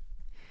dirty,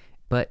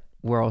 but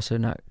we're also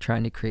not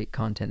trying to create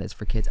content that's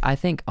for kids. I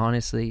think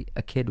honestly,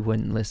 a kid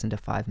wouldn't listen to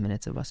 5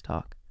 minutes of us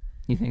talk.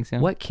 You think so?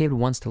 What kid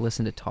wants to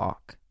listen to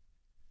talk?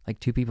 Like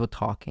two people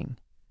talking.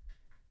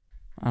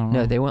 I don't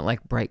know. No, they want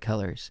like bright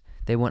colors.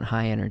 They want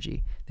high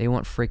energy. They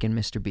want freaking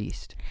Mr.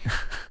 Beast.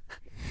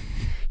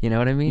 You know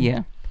what I mean?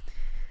 Yeah.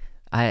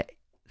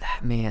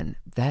 Man,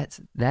 that's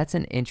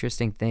an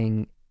interesting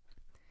thing.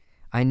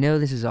 I know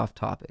this is off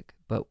topic,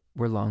 but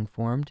we're long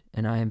formed,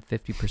 and I am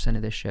 50%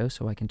 of this show,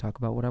 so I can talk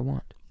about what I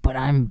want. But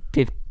can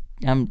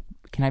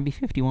I be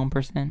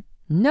 51%?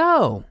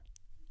 No.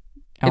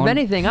 If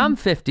anything, I'm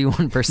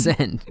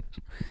 51%.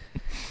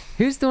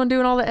 Who's the one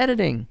doing all the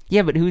editing?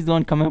 Yeah, but who's the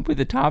one coming up with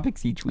the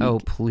topics each week? Oh,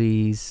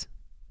 please.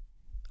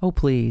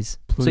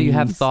 So you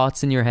have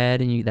thoughts in your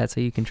head, and that's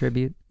how you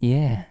contribute?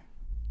 Yeah.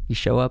 You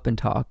show up and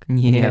talk. Yeah.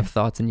 And you have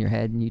thoughts in your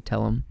head, and you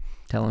tell them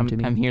to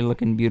me. I'm here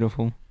looking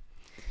beautiful.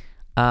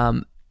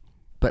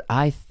 But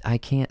I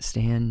can't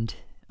stand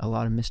a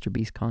lot of Mr.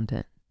 Beast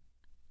content,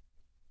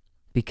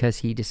 because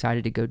he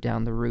decided to go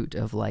down the route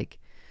of like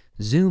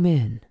zoom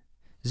in,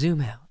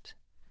 zoom out,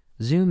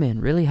 zoom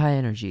in, really high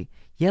energy,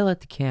 yell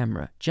at the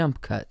camera,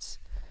 jump cuts.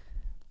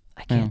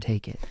 I can't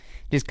take it.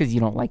 Just because you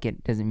don't like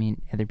it doesn't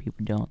mean other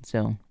people don't.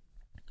 So,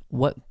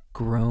 what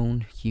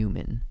grown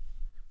human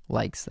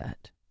likes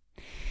that?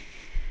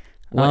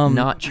 What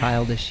not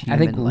childish human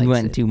likes it? I think we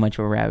went too much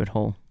of a rabbit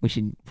hole. We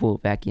should pull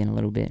it back in a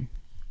little bit.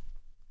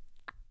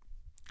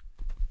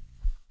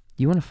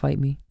 You want to fight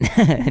me?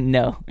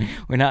 No,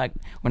 we're not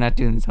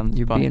doing this on this podcast.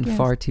 You're being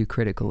far too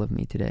critical of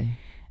me today.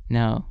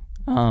 No.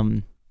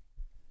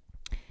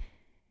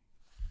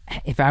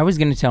 if I was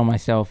going to tell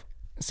myself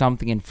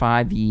something in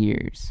 5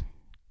 years,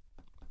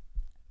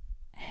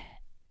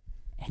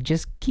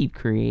 just keep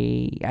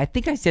creating. I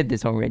think I said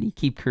this already.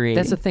 Keep creating.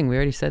 That's the thing. We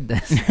already said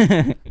this.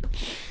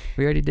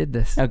 We already did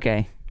this.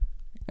 Okay.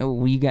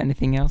 Oh, you got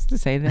anything else to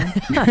say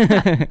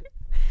then?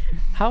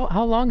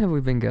 How long have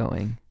we been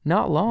going?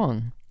 Not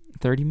long.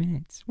 30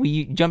 minutes.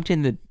 You jumped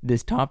into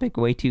this topic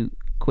way too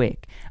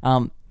quick.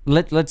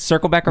 Let's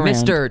circle back around.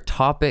 Mr.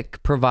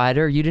 Topic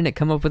Provider, you didn't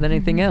come up with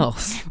anything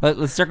else.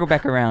 Let's circle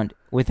back around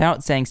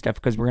without saying stuff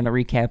because we're going to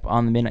recap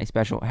on the Midnight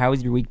Special. How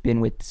has your week been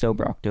with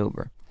Sober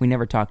October? We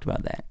never talked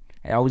about that.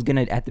 I was going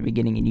to at the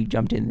beginning and you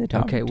jumped into the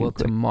topic. Okay, well,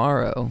 quick.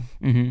 tomorrow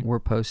we're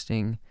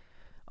posting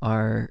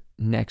our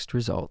next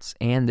results,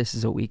 and this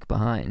is a week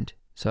behind,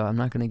 so I'm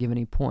not going to give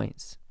any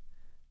points.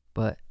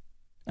 But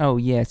oh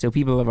yeah, so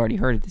people have already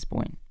heard at this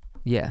point.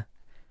 Yeah.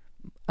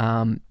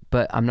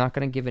 But I'm not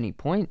going to give any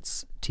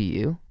points to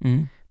you,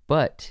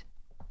 but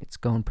it's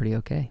going pretty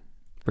okay.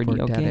 Pretty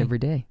Worked okay. out every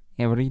day.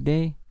 Every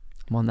day.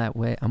 I'm on that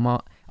way.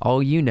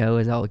 All you know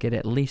is I'll get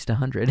at least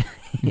 100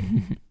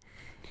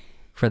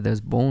 for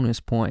those bonus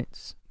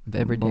points of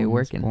every day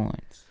working.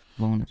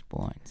 Bonus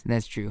points.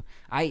 That's true.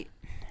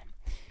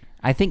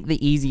 I think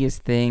the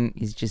easiest thing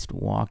is just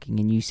walking,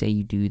 and you say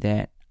you do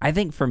that. I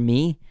think for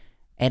me,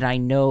 and I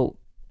know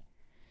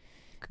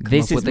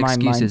this is my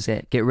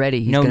mindset. Get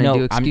ready. He's gonna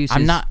do excuses.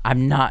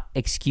 I'm not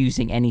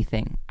excusing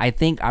anything. I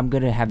think I'm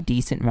gonna have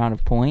decent amount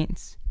of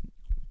points,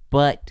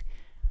 but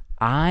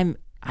I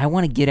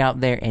want to get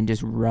out there and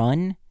just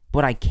run,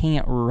 but I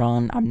can't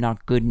run. I'm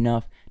not good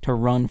enough to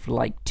run for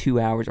like 2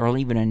 hours or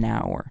even an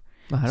hour.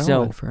 I don't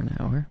run for an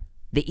hour.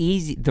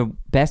 The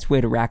best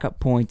way to rack up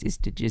points is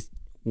to just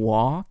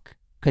walk,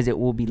 because it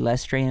will be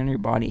less strain on your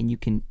body, and you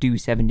can do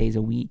 7 days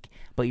a week,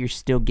 but you're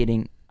still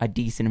getting a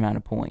decent amount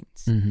of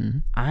points.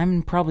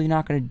 I'm probably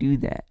not going to do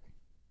that.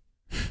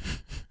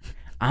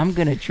 I'm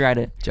going to try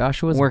to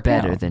Joshua's work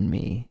better out. than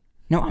me.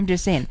 No, I'm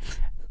just saying,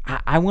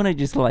 I want to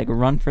just like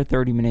run for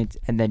 30 minutes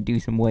and then do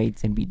some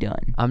weights and be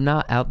done. I'm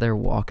not out there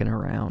walking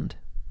around.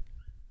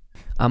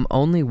 I'm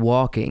only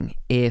walking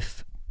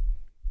if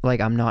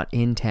like I'm not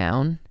in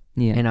town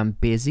and I'm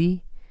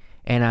busy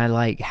and I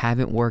like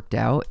haven't worked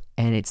out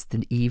and it's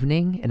the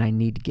evening and I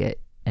need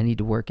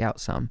to work out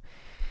some.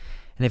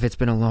 And if it's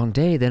been a long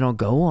day, then I'll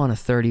go on a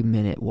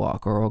 30-minute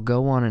walk or I'll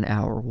go on an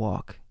hour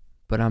walk.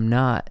 But I'm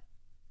not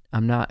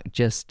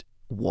just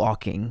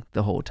walking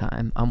the whole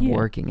time. I'm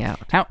working out.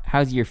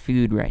 How's your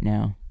food right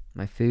now?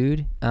 My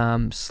food,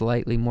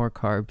 slightly more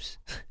carbs.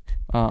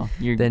 Oh,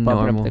 you're than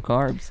bumping normal. up the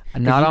carbs.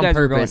 Not on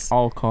purpose.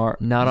 All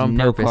carbs. Not on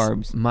no purpose.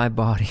 Carbs. My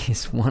body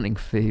is wanting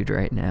food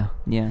right now.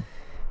 Yeah.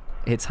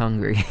 It's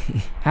hungry.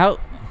 How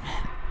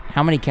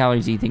many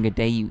calories do you think a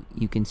day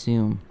you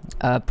consume?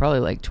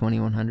 Probably like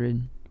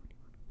 2,100.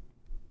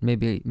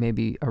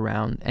 Maybe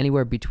around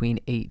anywhere between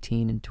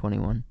 18 and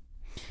 21.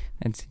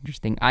 That's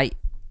interesting.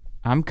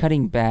 I'm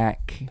cutting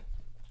back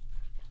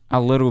a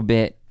little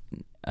bit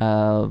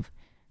of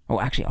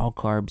actually all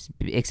carbs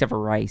except for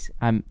rice.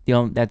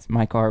 That's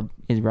my carb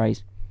is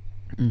rice.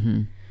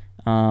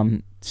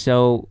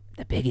 So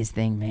the biggest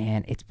thing,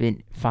 man, it's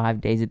been 5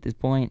 days at this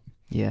point.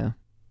 Yeah.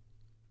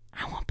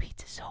 I want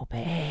pizza so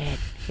bad.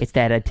 It's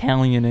that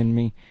Italian in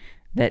me.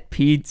 That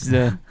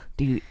pizza,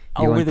 dude.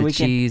 You over want the the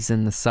weekend, cheese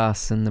and the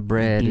sauce and the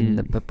bread and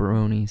the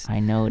pepperonis. I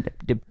know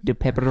the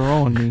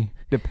pepperoni,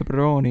 the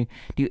pepperoni,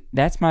 dude.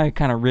 That's my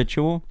kind of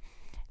ritual,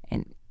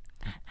 and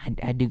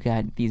I do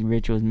got these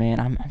rituals, man.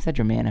 I'm such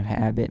a man of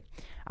habit.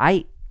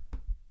 I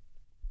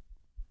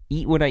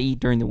eat what I eat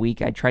during the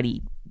week. I try to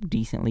eat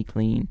decently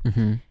clean.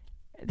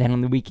 Then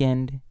on the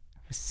weekend,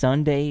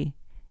 Sunday,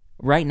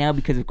 right now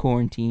because of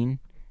quarantine,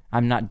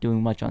 I'm not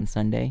doing much on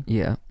Sunday.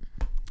 Yeah.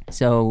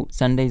 So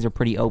Sundays are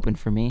pretty open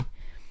for me.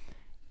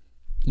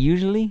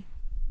 Usually,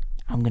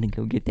 I'm going to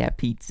go get that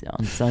pizza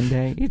on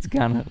Sunday. It's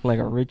kind of like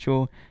a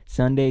ritual.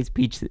 Sundays,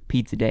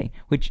 pizza day,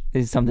 which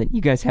is something,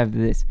 you guys have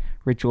this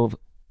ritual of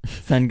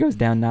sun goes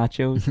down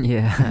nachos.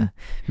 Yeah.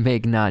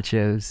 Make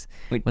nachos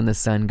when the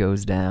sun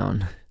goes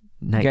down.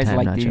 Nighttime you guys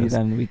like nachos. to do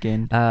that on the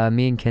weekend?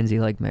 Me and Kenzie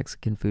like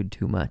Mexican food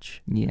too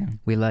much. Yeah.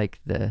 We like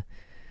the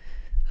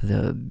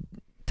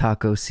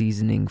taco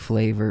seasoning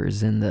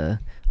flavors and the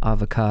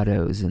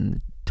avocados and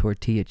the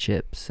tortilla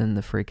chips and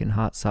the freaking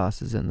hot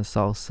sauces and the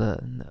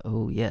salsa and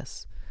oh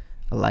yes,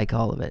 I like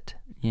all of it.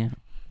 Yeah.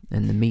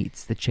 And the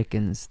meats, the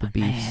chickens, the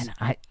beefs.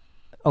 Man,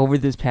 over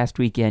this past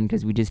weekend,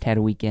 because we just had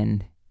a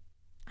weekend,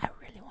 I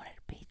really wanted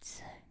a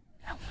pizza.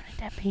 I wanted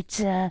that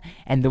pizza.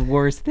 And the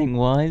worst thing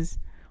was,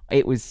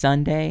 it was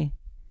Sunday.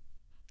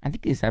 I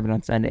think this happened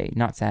on Sunday,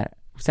 not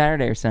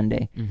Saturday or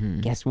Sunday.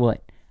 Guess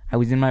what? I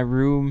was in my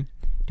room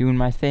doing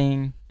my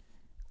thing,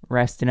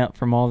 resting up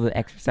from all the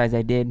exercise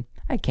I did.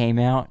 I came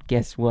out.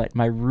 Guess what?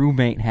 My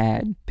roommate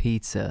had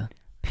pizza.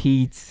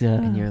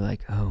 And you're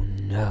like, oh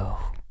no.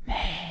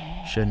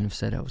 Man. Shouldn't have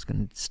said I was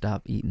going to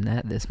stop eating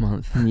that this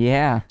month.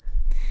 Yeah.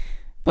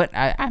 But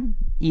I'm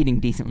eating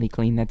decently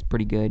clean. That's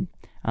pretty good.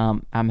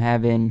 I'm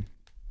having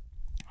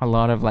a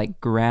lot of like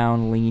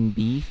ground lean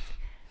beef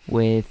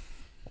with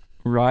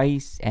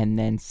rice and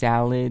then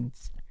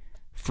salads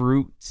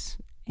fruits,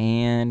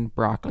 and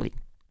broccoli.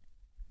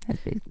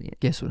 That's basically it.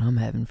 Guess what I'm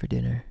having for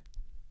dinner?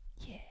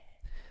 Yeah.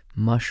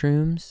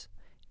 Mushrooms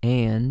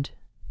and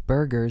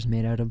burgers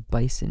made out of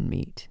bison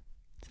meat,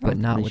 but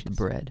Sounds not with the delicious.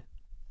 bread.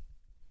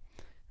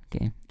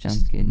 Okay, sounds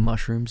Just good.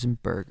 mushrooms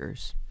and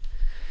burgers.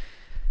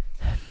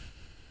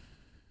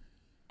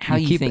 How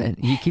you think?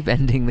 You keep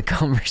ending the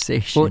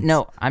conversation. Well,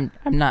 no, I'm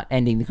not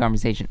ending the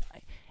conversation.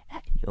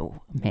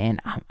 Yo, man,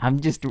 I'm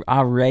just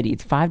already.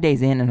 It's 5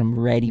 days in, and I'm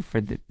ready for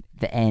the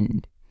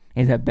end.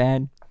 Is that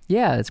bad?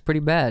 Yeah, it's pretty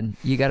bad.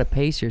 You got to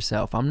pace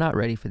yourself. I'm not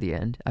ready for the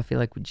end. I feel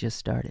like we just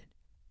started.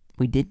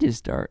 We did just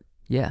start.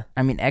 Yeah.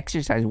 I mean,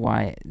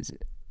 exercise-wise,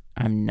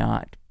 I'm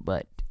not,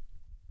 but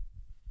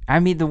I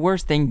mean, the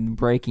worst thing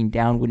breaking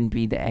down wouldn't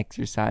be the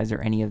exercise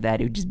or any of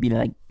that. It would just be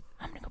like,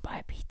 I'm gonna go buy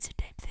a pizza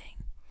type thing.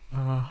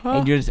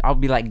 And I'll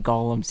be like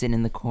Gollum sitting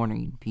in the corner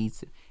eating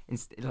pizza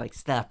and like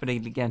snapping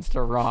it against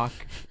a rock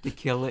to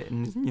kill it,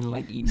 and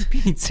like eating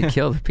pizza. To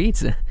kill the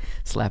pizza,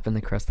 slapping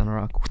the crust on a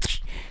rock.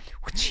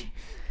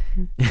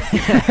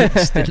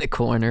 Just in the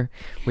corner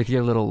with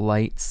your little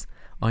lights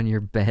on your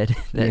bed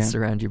that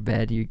surround your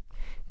bed. You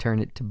turn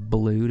it to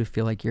blue to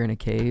feel like you're in a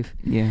cave.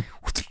 Yeah.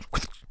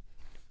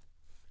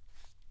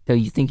 So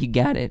you think you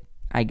got it?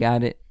 I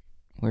got it.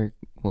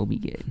 We'll be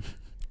good.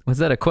 Was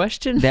that a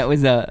question? That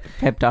was a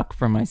pep talk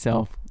for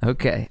myself.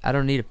 Okay, I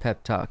don't need a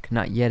pep talk.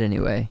 Not yet,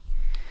 anyway.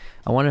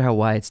 I wonder how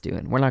Wyatt's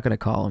doing. We're not going to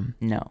call him.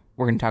 No,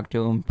 we're gonna talk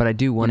to him But I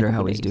do wonder in a how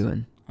couple he's days.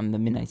 doing. On the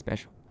midnight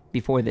special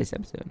before this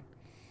episode.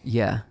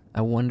 Yeah,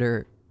 I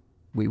wonder.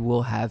 We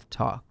will have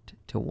talked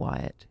to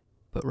Wyatt,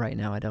 but right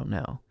now I don't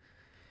know.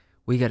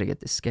 We got to get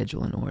the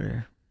schedule in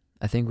order.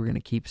 I think we're going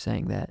to keep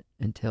saying that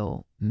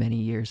until many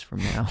years from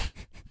now.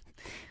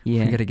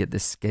 Yeah. We got to get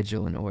this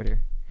schedule in order.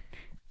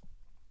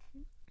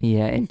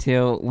 Yeah,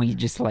 until we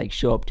just like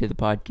show up to the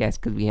podcast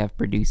because we have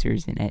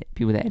producers and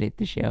people that edit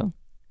the show.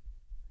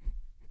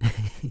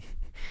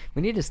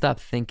 We need to stop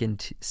thinking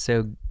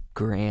so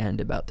grand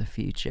about the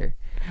future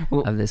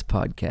of this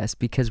podcast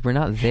because we're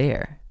not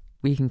there.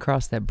 We can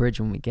cross that bridge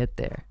when we get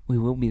there. We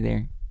will be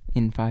there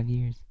in 5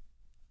 years.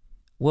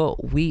 Well,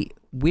 we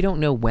don't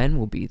know when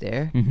we'll be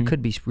there. Mhm.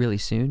 Could be really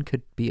soon.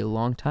 Could be a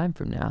long time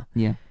from now.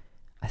 Yeah.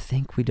 I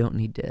think we don't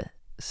need to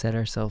set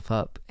ourselves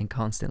up and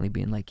constantly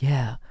being like,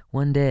 yeah,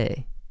 one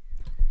day,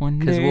 One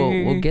day. because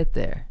we'll get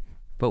there.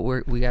 But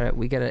we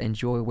gotta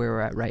enjoy where we're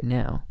at right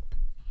now.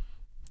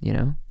 You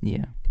know,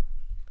 Yeah.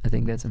 I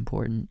think that's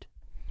important.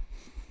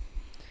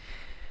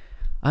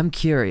 I'm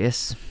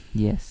curious.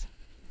 Yes.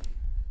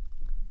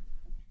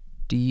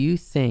 Do you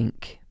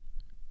think?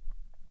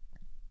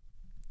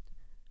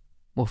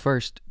 Well,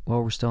 first,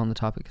 while we're still on the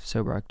topic of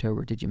sober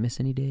October, did you miss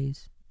any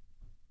days?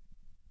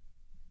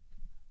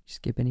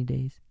 Skip any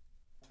days?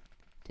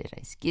 Did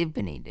I skip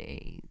any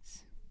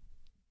days?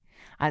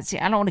 I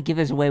don't want to give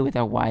this away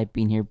without Wyatt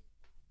being here,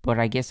 but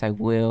I guess I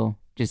will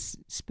just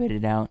spit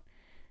it out.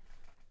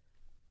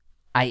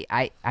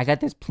 I got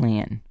this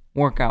plan.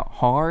 Work out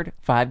hard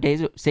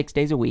 6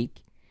 days a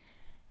week.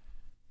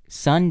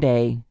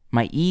 Sunday,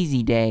 my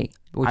easy day.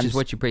 Which is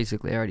what you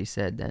basically already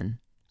said then.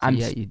 So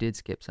you did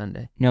skip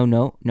Sunday.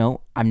 No.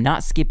 I'm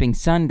not skipping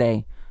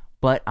Sunday,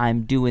 but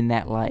I'm doing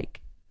that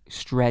like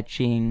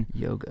stretching,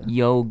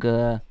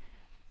 yoga,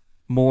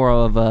 more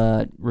of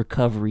a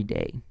recovery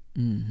day.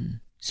 Mm-hmm.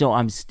 So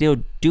I'm still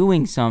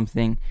doing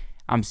something.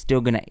 I'm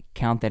still going to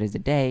count that as a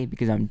day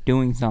because I'm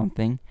doing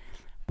something,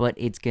 but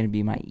it's going to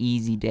be my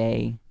easy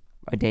day,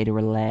 a day to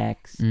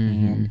relax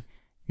and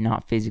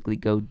not physically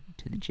go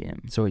to the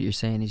gym. So what you're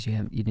saying is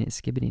you didn't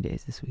skip any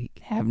days this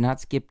week. Have not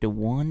skipped a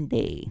one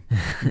day.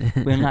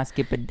 Will not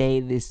skip a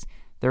day this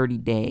 30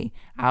 day.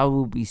 I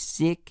will be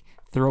sick,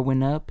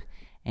 throwing up,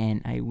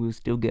 and I will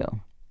still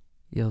go.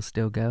 You'll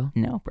still go?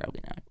 No,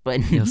 probably not.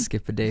 But You'll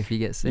skip a day if you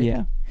get sick?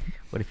 Yeah.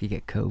 What if you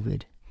get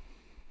COVID?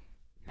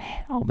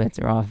 Man, all bets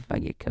are off if I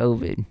get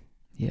COVID.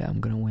 Yeah,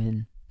 I'm gonna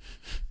win.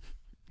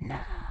 Nah.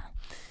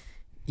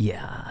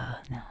 Yeah.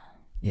 Nah.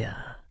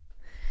 Yeah.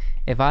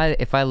 If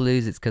I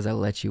lose, it's because I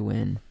let you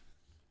win.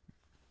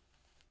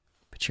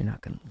 But you're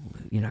not gonna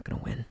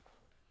win.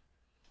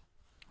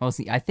 Well,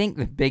 see, I think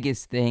the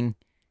biggest thing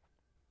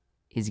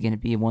is going to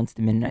be once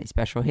the midnight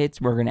special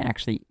hits, we're going to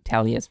actually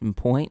tally up some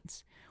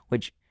points,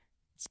 which,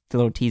 it's a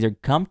little teaser,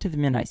 come to the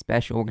midnight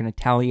special, we're going to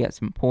tally up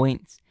some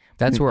points.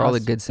 That's where all the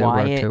Us, good sober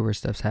Wyatt, October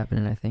stuff's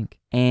happening, I think.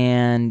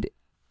 And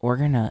we're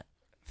going to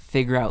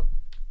figure out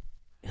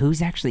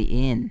who's actually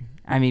in.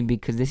 I mean,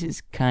 because this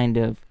is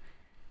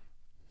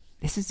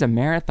a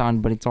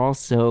marathon, but it's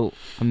also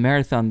a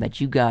marathon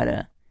that you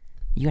gotta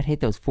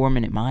hit those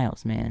 4-minute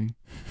miles, man.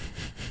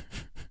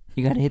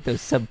 You gotta hit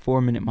those sub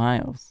 4-minute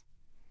miles.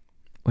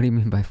 What do you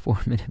mean by 4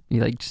 minute?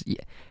 You like just,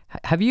 yeah.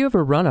 Have you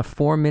ever run a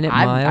 4-minute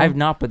mile? I've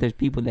not, but there's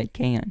people that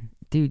can.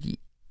 Dude,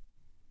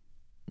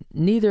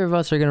 neither of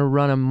us are gonna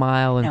run a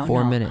mile in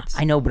 4 minutes.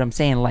 I know, but I'm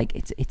saying like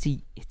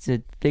it's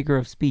a figure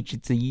of speech.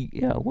 It's a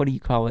what do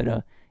you call it?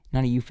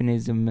 Not a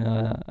euphemism.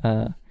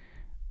 What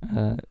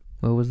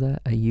was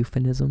that? A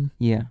euphemism?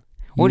 Yeah.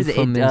 What is it?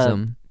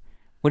 Euphemism.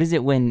 What is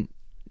it when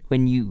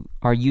you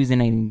are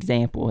using an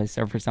example as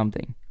for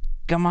something?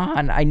 Come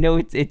on, I know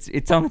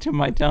it's on the tip of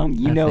my tongue.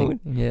 You know it.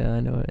 Yeah, I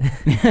know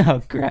it.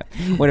 Oh crap!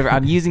 Whatever.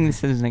 I'm using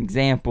this as an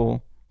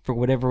example for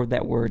whatever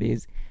that word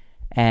is.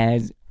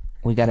 As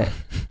we gotta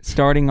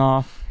starting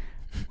off,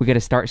 we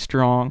gotta start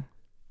strong,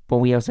 but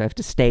we also have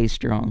to stay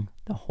strong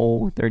the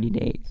whole 30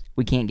 days.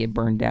 We can't get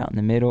burned out in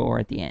the middle or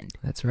at the end.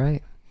 That's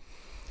right.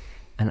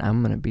 And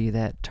I'm gonna be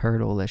that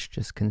turtle that's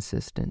just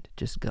consistent,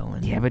 just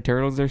going. Yeah, but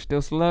turtles are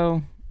still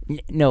slow.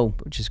 No,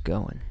 But just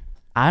going.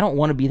 I don't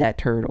want to be that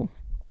turtle.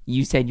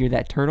 You said you're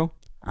that turtle.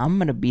 I'm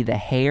going to be the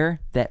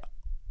hare that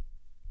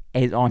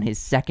is on his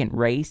second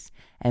race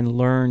and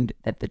learned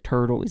that the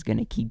turtle is going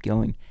to keep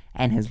going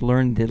and has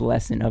learned the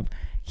lesson of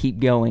keep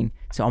going.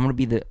 So I'm going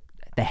to be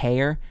the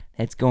hare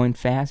that's going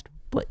fast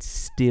but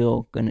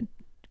still going to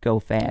go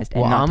fast.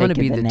 And Well, not I'm going to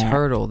be taking the nap.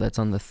 turtle that's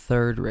on the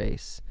third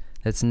race.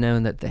 That's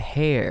known that the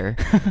hare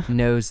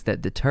knows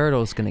that the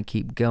turtle's going to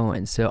keep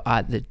going. So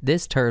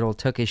this turtle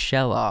took his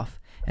shell off.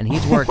 And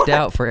he's worked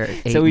out for 8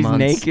 months. So he's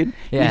naked?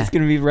 Yeah. He's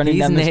going to be running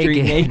down the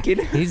street naked?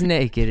 He's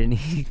naked, and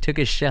he took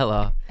his shell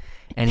off.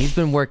 And he's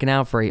been working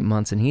out for 8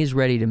 months, and he's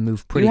ready to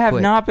move pretty quick. You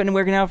have not been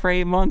working out for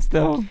 8 months,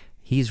 though.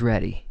 He's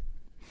ready.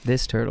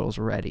 This turtle's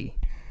ready.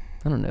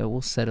 I don't know.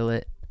 We'll settle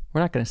it.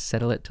 We're not going to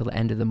settle it till the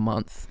end of the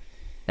month.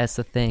 That's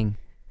the thing.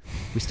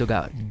 We still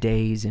got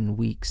days and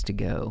weeks to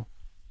go.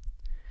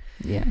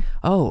 Yeah.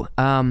 Oh,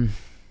 I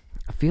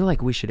feel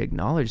like we should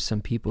acknowledge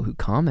some people who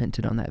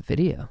commented on that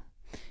video,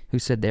 who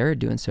said they were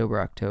doing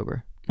Sober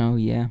October. Oh,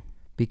 yeah.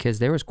 Because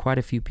there was quite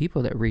a few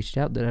people that reached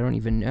out that I don't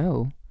even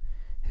know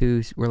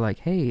who were like,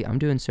 hey, I'm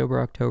doing Sober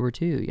October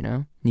too, you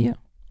know? Yeah.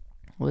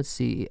 Let's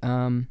see.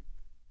 Well...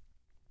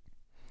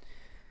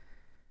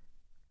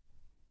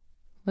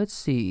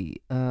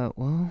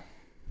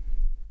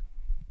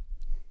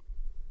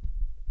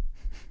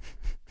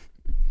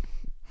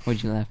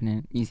 What you laughing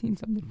at? You seen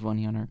something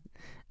funny on our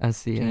I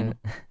see channel?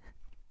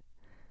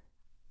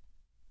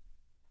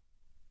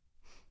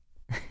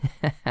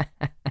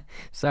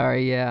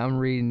 Sorry, yeah, I'm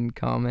reading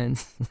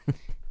comments.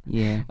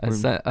 Yeah.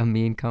 A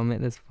mean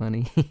comment, that's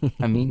funny.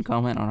 A mean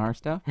comment on our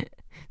stuff?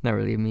 Not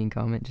really a mean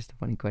comment, just a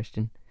funny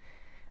question.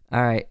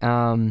 All right,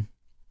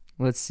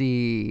 let's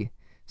see.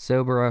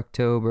 Sober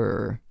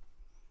October.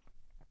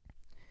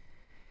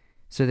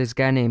 So this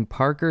guy named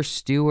Parker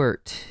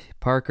Stewart.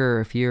 Parker,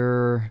 if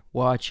you're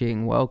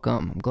watching,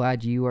 welcome. I'm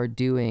glad you are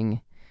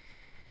doing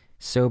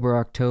Sober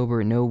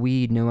October. No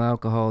weed, no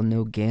alcohol,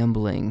 no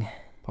gambling.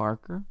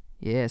 Parker?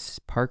 Yes,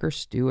 Parker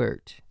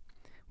Stewart.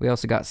 We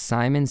also got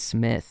Simon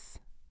Smith.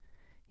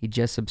 He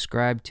just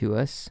subscribed to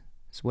us.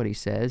 That's what he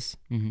says.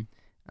 Mm-hmm.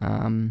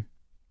 And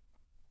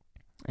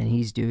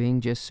he's doing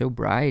just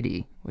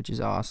sobriety, which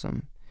is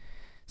awesome.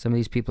 Some of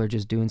these people are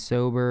just doing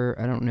sober.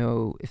 I don't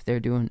know if they're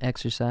doing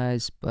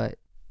exercise, but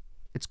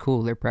it's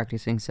cool. They're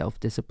practicing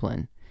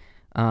self-discipline.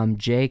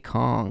 Jay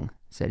Kong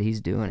said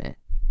he's doing it.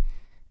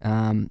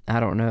 I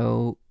don't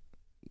know.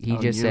 He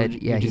just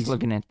said, yeah, he's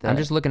looking at the... I'm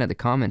just looking at the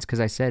comments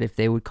because I said if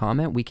they would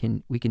comment, we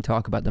can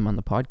talk about them on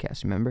the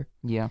podcast, remember?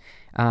 Yeah.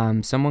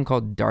 Someone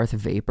called Darth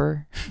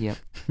Vapor. Yep.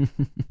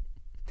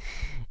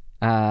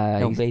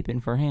 No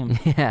vaping for him.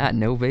 Yeah,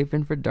 no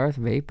vaping for Darth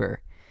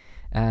Vapor.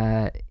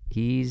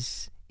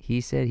 He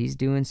said he's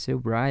doing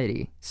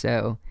sobriety.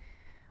 So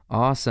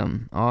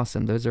awesome.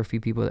 Those are a few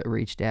people that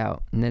reached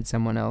out. And then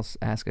someone else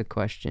asked a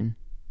question.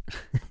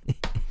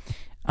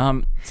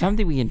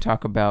 Something we can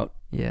talk about.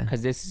 Yeah.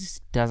 Because this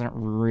doesn't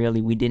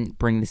really, we didn't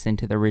bring this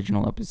into the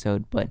original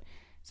episode, but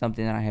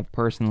something that I have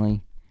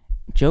personally.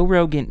 Joe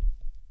Rogan,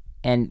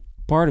 and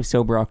part of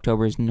Sober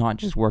October is not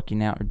just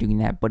working out or doing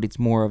that, but it's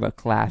more of a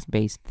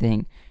class-based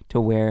thing to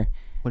where...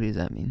 What does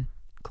that mean?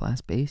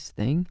 Class-based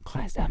thing?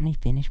 Let me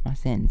finish my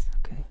sentence.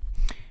 Okay.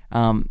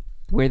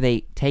 Where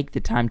they take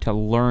the time to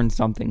learn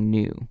something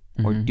new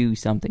or do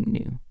something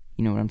new.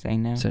 You know what I'm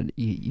saying now? So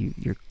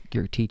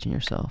you're teaching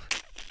yourself.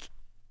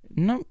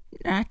 No,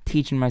 not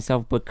teaching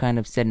myself, but kind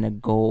of setting a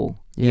goal.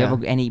 Do you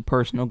have any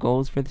personal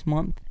goals for this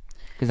month?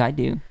 Because I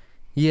do.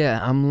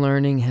 Yeah, I'm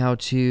learning how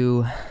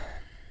to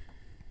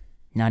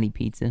not eat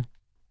pizza.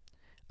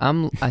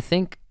 I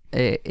think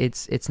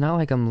it's not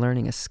like I'm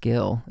learning a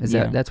skill.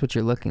 That's what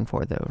you're looking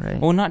for, though,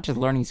 right? Well, not just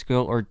learning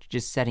skill or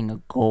just setting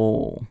a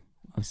goal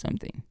of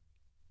something.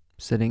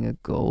 Setting a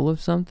goal of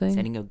something.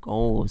 Setting a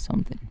goal of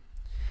something.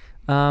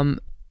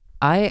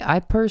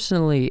 I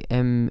personally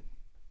am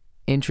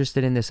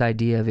interested in this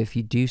idea of if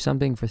you do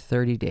something for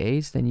 30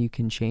 days, then you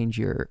can change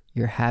your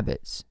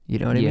habits. You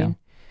know what I mean?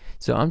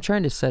 So I'm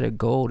trying to set a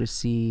goal to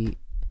see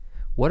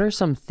what are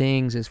some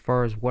things as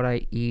far as what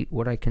I eat,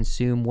 what I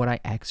consume, what I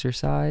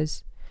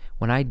exercise.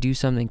 When I do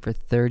something for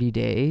 30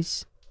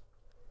 days,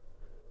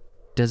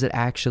 does it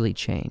actually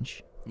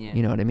change? Yeah.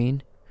 You know what I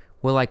mean?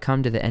 Will I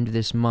come to the end of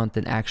this month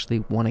and actually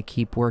want to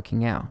keep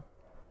working out?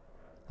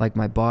 Like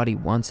my body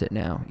wants it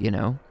now, you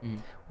know?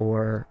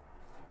 Or...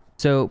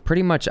 So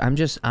pretty much I'm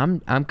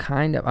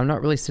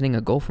not really setting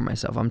a goal for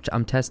myself.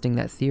 I'm testing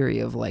that theory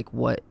of like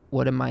what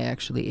am I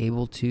actually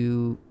able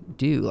to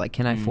do? Like,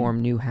 can I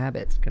form new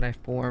habits? Can I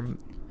form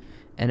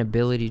an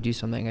ability to do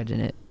something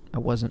I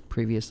wasn't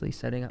previously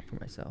setting up for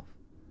myself?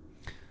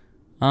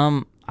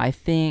 I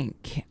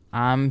think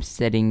I'm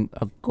setting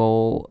a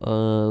goal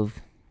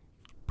of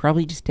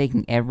probably just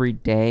taking every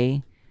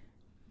day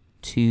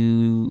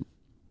to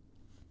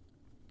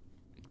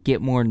get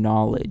more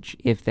knowledge,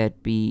 if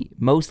that be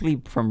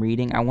mostly from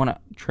reading. I want to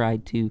try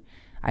to.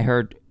 I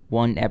heard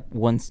one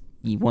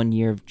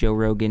year of Joe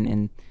Rogan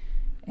and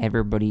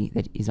everybody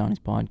that is on his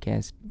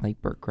podcast,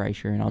 like Bert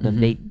Kreischer and all them.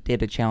 They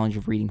did a challenge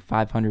of reading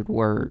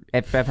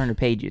 500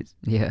 pages.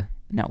 Yeah.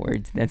 Not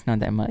words. That's not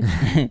that much.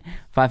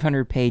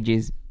 500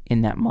 pages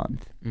in that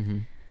month,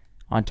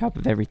 on top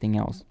of everything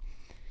else.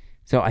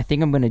 So I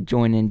think I'm going to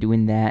join in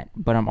doing that,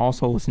 but I'm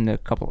also listening to a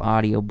couple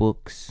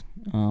audiobooks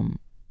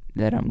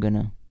that I'm going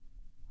to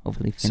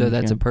hopefully finish. So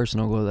that's a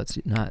personal goal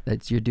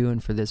that's you're doing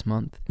for this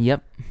month.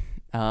 Yep.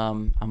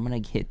 I'm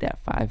going to hit that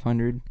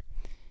 500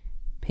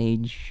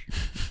 page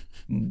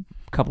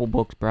couple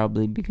books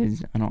probably,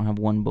 because I don't have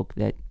one book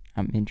that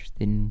I'm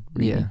interested in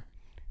reading.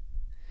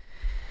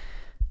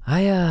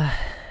 Yeah.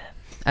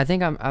 I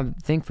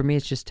think for me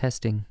it's just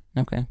testing.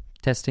 Okay.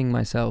 Testing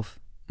myself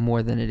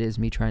more than it is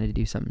me trying to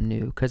do something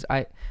new, because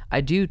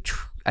I do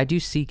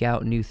seek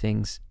out new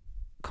things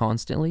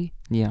constantly.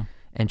 Yeah.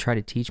 And try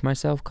to teach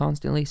myself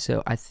constantly.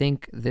 So I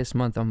think this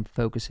month I'm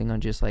focusing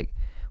on just like,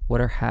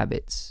 what are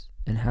habits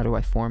and how do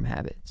I form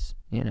habits,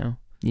 you know?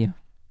 Yeah.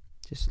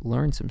 Just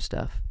learn some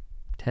stuff,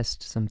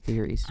 test some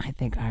theories. I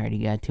think I already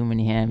got too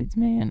many habits,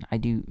 man.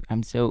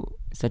 I'm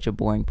such a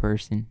boring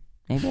person.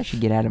 Maybe I should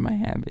get out of my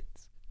habits.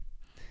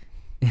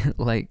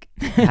 Like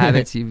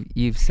habits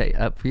you've set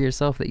up for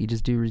yourself that you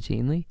just do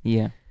routinely?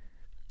 Yeah.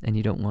 And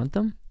you don't want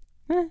them?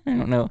 I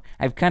don't know.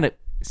 I've kind of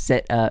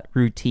set a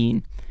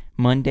routine.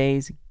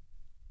 Mondays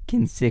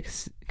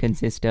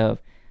consist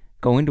of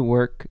going to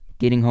work,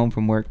 getting home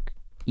from work,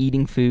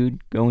 eating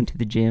food, going to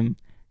the gym,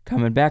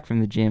 coming back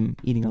from the gym,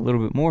 eating a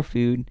little bit more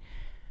food,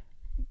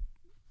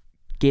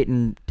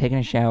 taking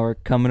a shower,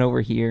 coming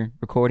over here,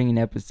 recording an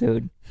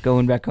episode,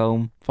 going back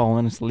home,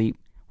 falling asleep,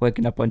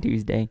 waking up on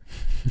Tuesday,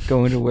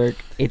 going to work.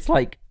 It's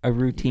like a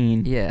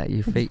routine. Yeah,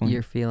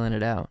 you're feeling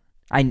it out.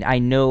 I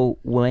know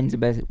when's the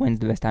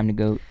best time to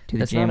go to the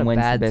That's gym. not a When's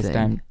bad the best thing.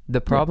 time?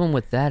 The problem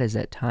with that is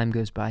that time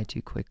goes by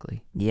too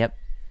quickly. Yep,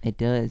 it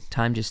does.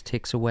 Time just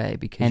ticks away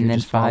because And you're then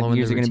just following 5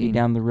 years the are going to be routine.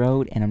 down the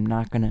road, and I'm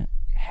not going to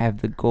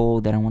have the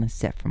goal that I want to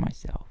set for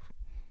myself.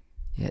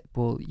 Yeah,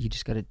 well, you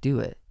just got to do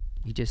it.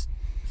 You just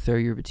throw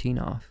your routine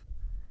off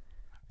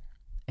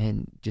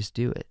and just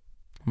do it.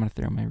 I'm going to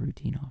throw my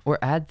routine off. Or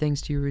add things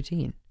to your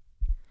routine.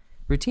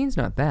 Routine's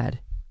not bad.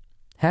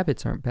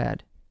 Habits aren't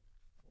bad.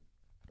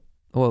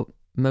 Well,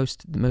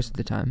 most of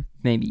the time.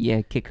 Maybe,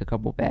 yeah, kick a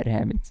couple bad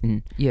habits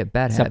and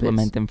Bad supplement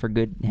habits. them for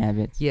good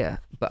habits. Yeah,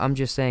 but I'm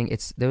just saying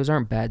those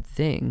aren't bad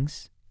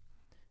things.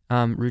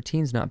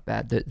 Routine's not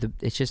bad.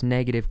 It's just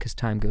negative because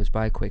time goes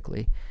by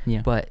quickly.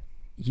 Yeah. But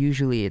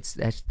usually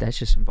that's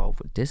just involved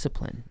with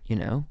discipline, you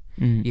know?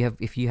 Mm-hmm.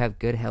 If you have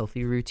good,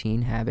 healthy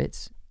routine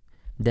habits,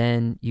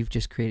 then you've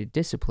just created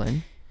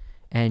discipline,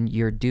 and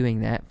you're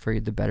doing that for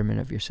the betterment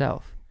of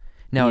yourself.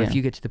 Now, if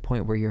you get to the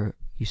point where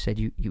you said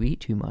you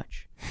eat too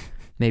much,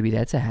 maybe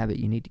that's a habit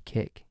you need to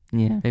kick.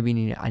 Yeah.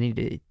 Maybe I need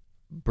to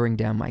bring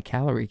down my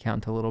calorie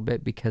count a little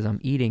bit because I'm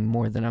eating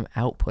more than I'm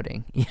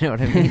outputting. You know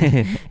what I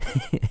mean?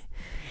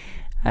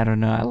 I don't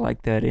know. I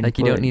like that input. Like,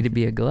 you don't need to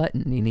be a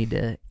glutton. You need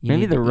to...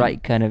 Maybe the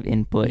right kind of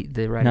input,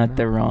 the right not amount.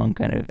 the wrong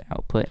kind of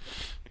output.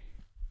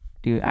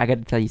 Dude, I got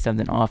to tell you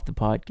something off the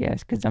podcast,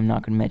 because I'm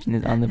not going to mention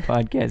this on the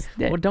podcast.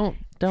 Well,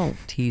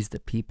 don't tease the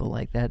people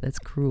like that. That's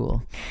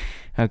cruel.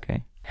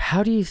 Okay.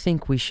 How do you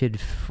think we should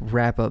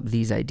wrap up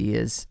these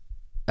ideas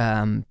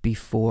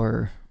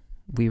before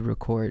we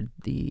record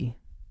the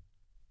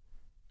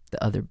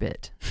other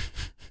bit?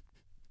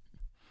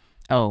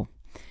 Oh.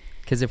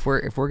 Because if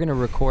we're going to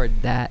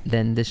record that,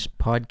 then this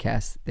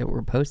podcast that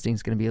we're posting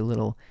is going to be a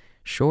little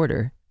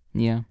shorter.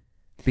 Yeah.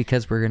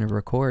 Because we're going to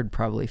record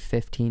probably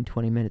 15,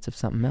 20 minutes of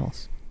something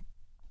else.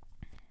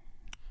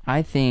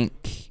 I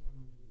think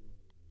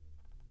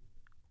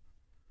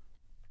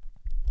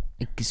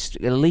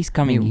at least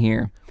coming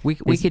here. We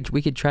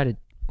could try to...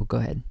 Well, go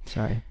ahead.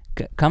 Sorry.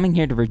 Coming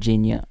here to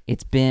Virginia,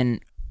 it's been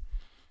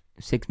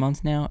 6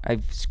 months now.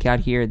 I've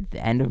got here at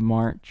the end of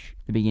March,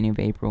 the beginning of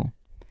April.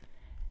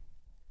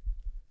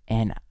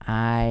 And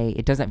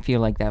it doesn't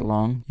feel like that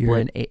long. You're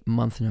in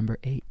month number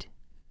 8.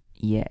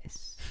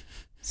 Yes.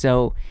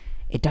 So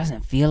it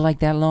doesn't feel like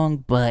that long,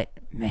 but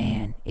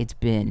man, it's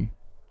been,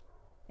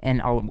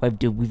 and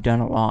we've done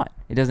a lot.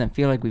 It doesn't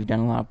feel like we've done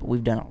a lot, but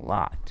we've done a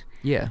lot.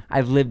 Yeah.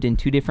 I've lived in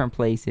 2 different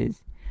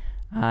places.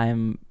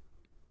 I'm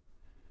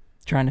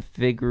trying to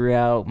figure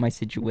out my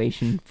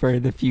situation for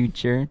the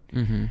future.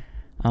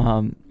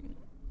 Mm-hmm.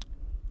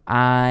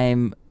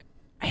 I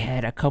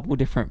had a couple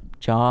different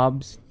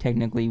jobs,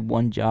 technically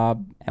one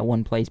job at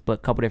one place, but a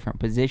couple different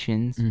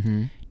positions,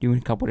 doing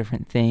a couple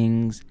different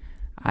things.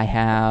 I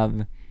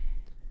have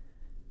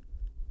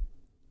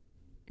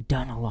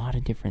done a lot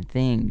of different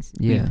things.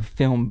 Yeah. We've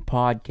filmed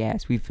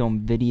podcasts, we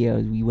filmed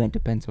videos, we went to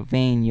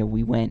Pennsylvania,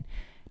 we went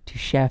to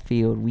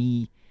Sheffield,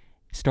 we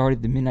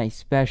started the Midnight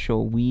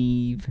Special,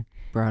 we've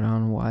brought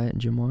on Wyatt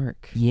and Jamark.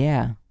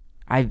 Yeah.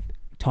 I've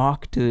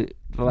talked to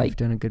We've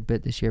done a good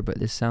bit this year, but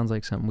this sounds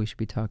like something we should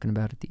be talking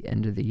about at the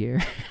end of the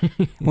year.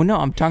 well, no,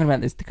 I'm talking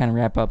about this to kind of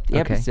wrap up the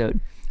episode.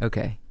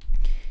 Okay.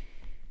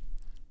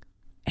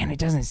 And it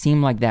doesn't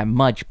seem like that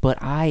much, but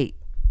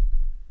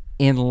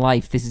in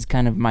life, this is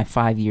kind of my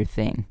 5-year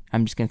thing.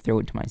 I'm just going to throw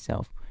it to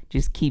myself.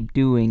 Just keep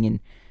doing and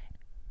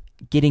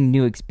getting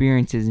new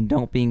experiences and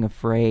don't being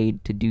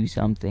afraid to do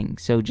something.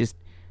 So just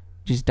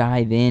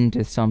dive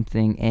into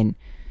something and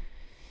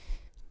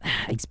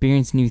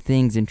experience new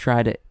things and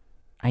try to,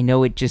 I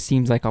know it just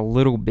seems like a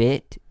little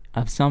bit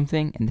of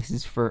something, and this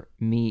is for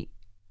me,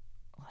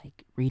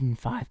 like reading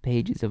 5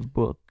 pages of a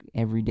book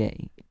every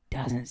day. It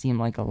doesn't seem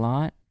like a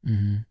lot.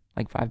 Mm-hmm.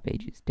 Like 5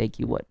 pages. Take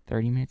you,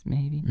 30 minutes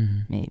maybe? Mm-hmm.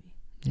 Maybe.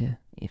 Yeah.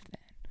 If that.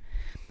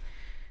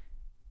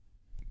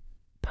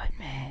 But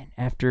man,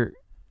 after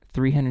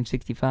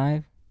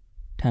 365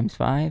 times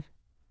 5.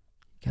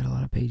 Got a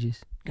lot of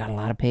pages. Got a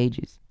lot of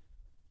pages.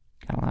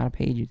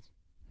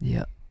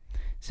 Yep.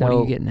 So what are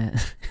you getting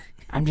at?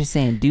 I'm just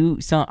saying,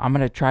 I'm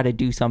going to try to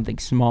do something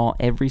small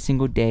every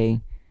single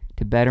day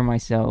to better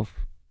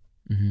myself.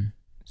 Mm-hmm.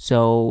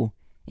 So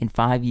in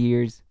 5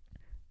 years,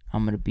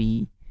 I'm going to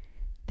be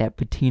that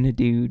patina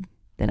dude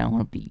that I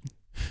want to be.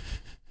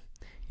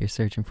 You're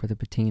searching for the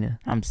patina.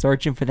 I'm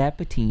searching for that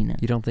patina.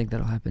 You don't think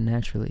that'll happen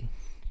naturally?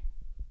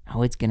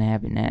 Oh, it's going to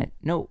happen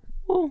no.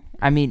 Well,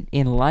 I mean,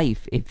 in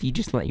life, if you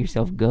just let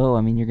yourself go,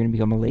 I mean, you're going to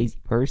become a lazy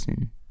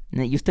person.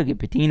 And you still get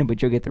patina,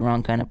 but you'll get the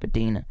wrong kind of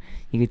patina.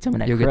 You get some of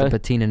that You'll get the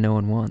patina no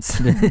one wants.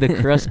 the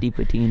crusty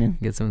patina.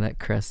 Get some of that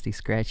crusty,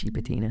 scratchy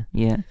patina.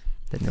 Yeah.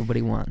 That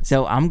nobody wants.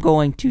 So I'm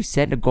going to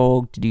set a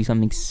goal to do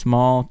something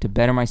small to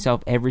better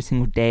myself every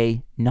single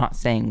day, not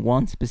saying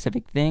one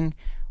specific thing,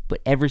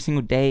 but every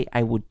single day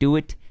I will do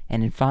it.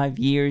 And in 5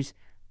 years,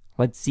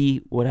 let's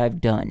see what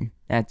I've done.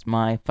 That's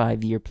my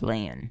 5-year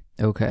plan.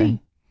 Okay.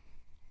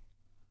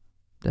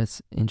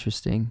 That's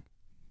interesting.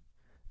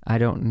 I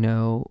don't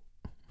know.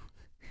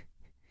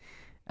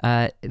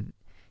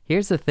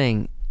 Here's the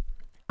thing.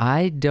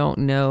 I don't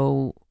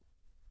know.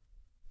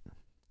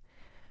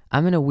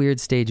 I'm in a weird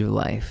stage of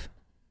life.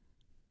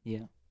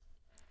 Yeah.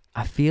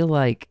 I feel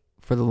like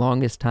for the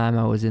longest time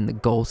I was in the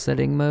goal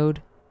setting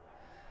mode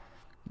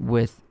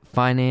with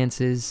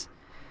finances,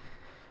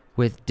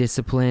 with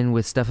discipline,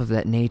 with stuff of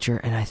that nature.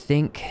 And I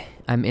think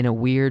I'm in a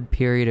weird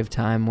period of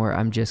time where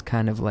I'm just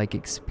kind of like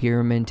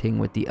experimenting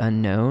with the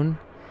unknown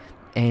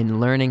and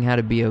learning how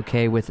to be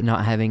okay with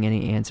not having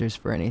any answers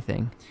for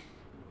anything.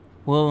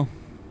 Well,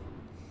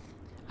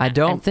 I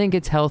don't think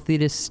it's healthy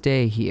to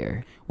stay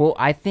here. Well,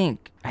 I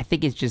think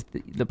it's just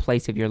the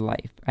place of your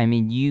life. I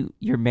mean,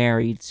 you're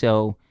married,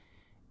 so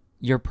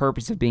your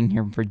purpose of being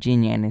here in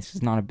Virginia, and this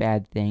is not a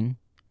bad thing.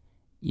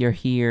 You're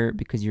here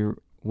because your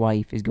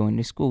wife is going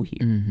to school here,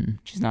 Mm-hmm.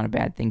 which is not a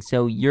bad thing.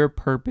 So your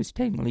purpose,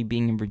 technically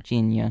being in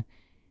Virginia,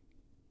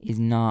 is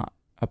not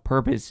a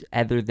purpose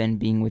other than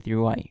being with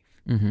your wife.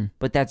 Mm-hmm.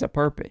 But that's a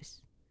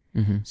purpose.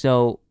 Mm-hmm.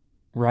 So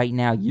right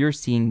now, you're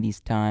seeing this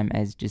time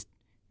as just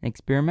an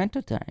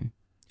experimental time.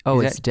 Oh,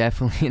 it's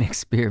definitely an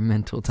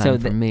experimental time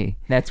for me.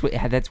 That's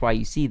why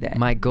you see that.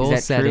 My goal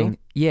setting, true?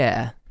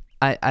 Yeah.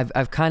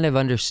 I've kind of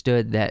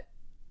understood that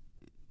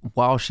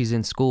while she's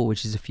in school,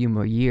 which is a few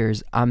more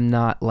years, I'm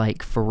not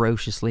like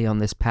ferociously on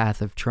this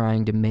path of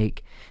trying to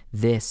make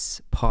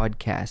this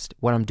podcast,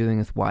 what I'm doing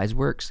with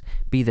WiseWorks,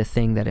 be the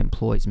thing that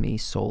employs me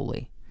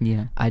solely.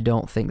 Yeah. I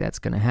don't think that's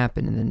going to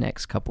happen in the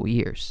next couple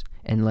years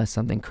unless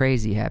something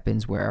crazy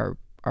happens where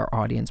our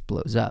audience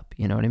blows up.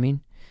 You know what I mean?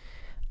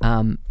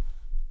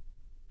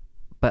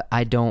 But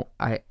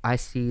I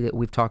see that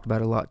we've talked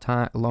about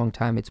a long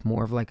time. It's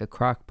more of like a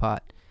crock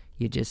pot.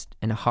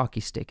 And a hockey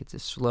stick. It's a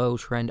slow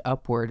trend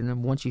upward. And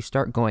then once you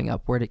start going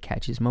upward, it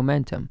catches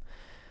momentum.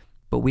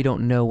 But we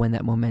don't know when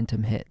that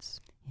momentum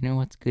hits. You know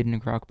what's good in a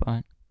crock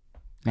pot?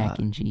 Mac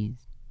and cheese.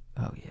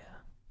 Oh, yeah.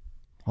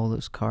 All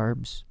those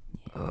carbs.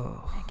 Yeah.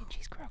 Oh. Mac and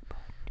cheese crock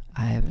pot.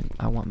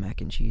 I want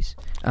mac and cheese.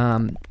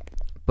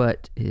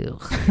 But, ew.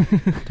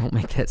 Don't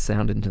make that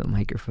sound into the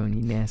microphone,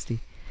 you nasty.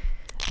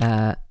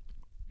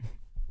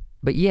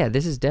 But yeah,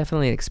 this is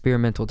definitely an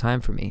experimental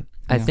time for me.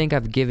 Yeah. I think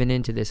I've given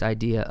into this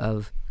idea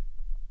of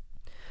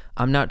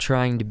I'm not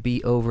trying to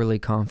be overly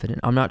confident.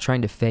 I'm not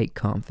trying to fake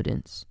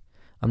confidence.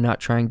 I'm not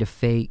trying to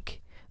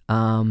fake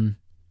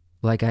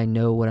like I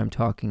know what I'm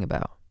talking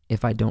about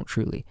if I don't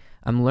truly.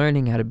 I'm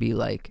learning how to be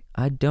like,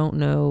 I don't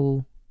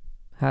know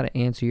how to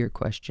answer your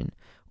question.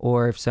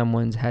 Or if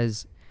someone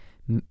has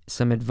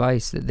some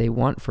advice that they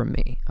want from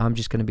me, I'm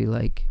just going to be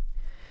like,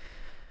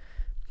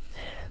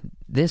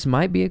 this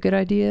might be a good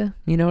idea.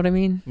 You know what I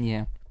mean?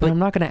 Yeah. But I'm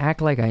not going to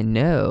act like I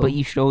know. But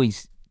you should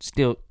always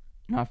still,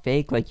 not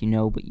fake like you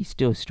know, but you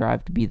still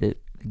strive to be the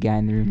guy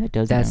in the room that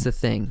does know. That's the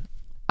thing.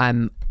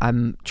 I'm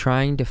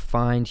trying to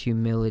find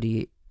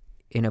humility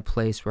in a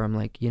place where I'm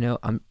like,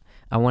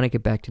 I want to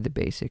get back to the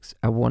basics.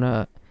 I want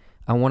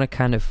to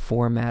kind of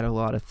format a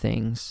lot of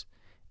things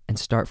and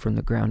start from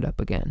the ground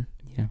up again.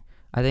 Yeah.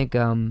 I think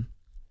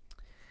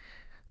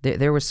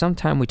there was some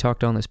time we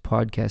talked on this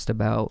podcast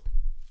about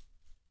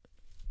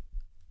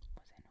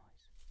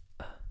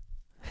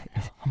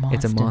I'm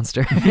It's a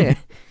monster.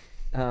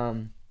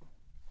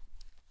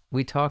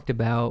 We talked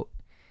about,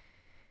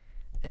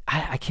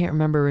 I can't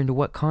remember into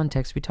what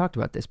context we talked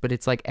about this, but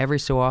it's like every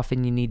so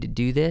often you need to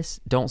do this.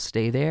 Don't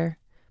stay there,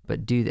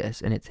 but do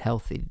this, and it's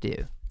healthy to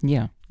do.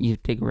 Yeah, you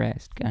take a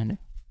rest, kind of,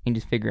 and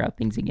just figure out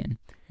things again.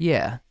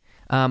 Yeah.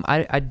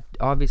 I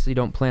obviously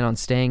don't plan on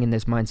staying in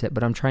this mindset,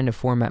 but I'm trying to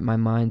format my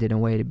mind in a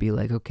way to be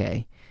like,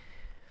 okay,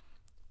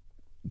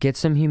 get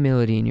some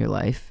humility in your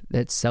life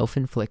that's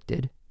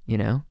self-inflicted, you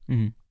know,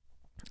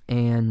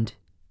 and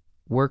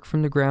work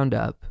from the ground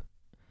up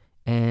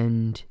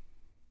and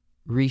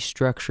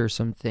restructure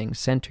some things,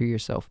 center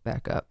yourself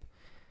back up,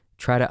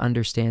 try to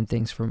understand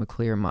things from a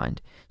clear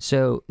mind.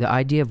 So the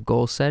idea of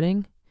goal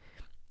setting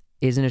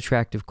is an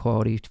attractive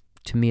quality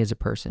to me as a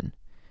person.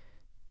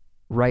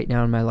 Right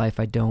now in my life,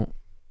 I don't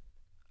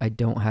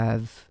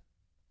have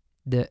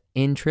the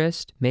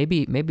interest.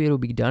 Maybe it'll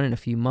be done in a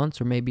few months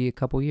or maybe a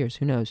couple years,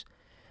 who knows.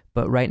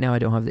 But right now I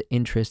don't have the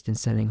interest in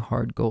setting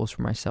hard goals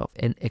for myself,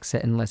 and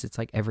except unless it's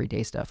like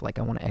everyday stuff, like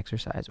I want to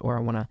exercise or I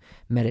want to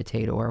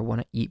meditate or I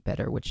want to eat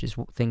better, which is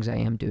things I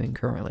am doing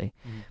currently.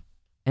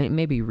 And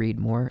maybe read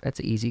more. That's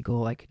an easy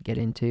goal I could get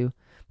into.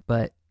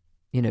 But,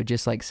 you know,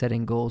 just like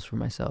setting goals for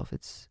myself,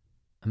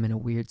 I'm in a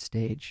weird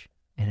stage,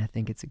 and I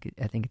think it's a good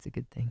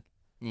thing.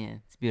 Yeah,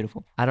 it's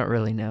beautiful. I don't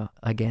really know.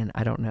 Again,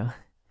 I don't know.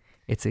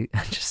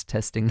 I'm just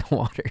testing the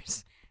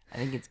waters. I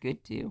think it's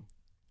good to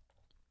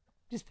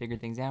just figure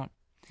things out.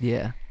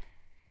 Yeah.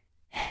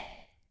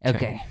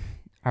 Okay.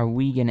 Are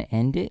we gonna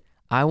end it?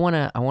 I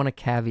wanna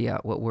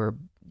caveat what we're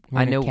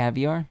I know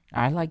caviar.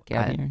 I like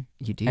caviar.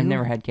 You do? I've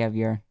never had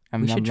caviar.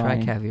 We should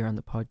try caviar on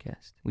the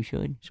podcast. We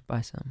should. Should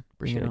buy some.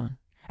 Bring it on.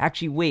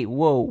 Actually, wait.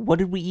 Whoa. What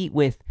did we eat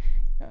with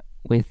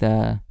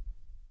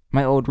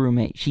my old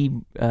roommate?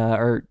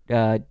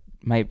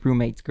 My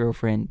roommate's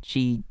girlfriend.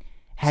 She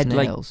had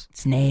snails.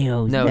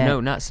 Snails.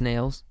 No, not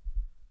snails.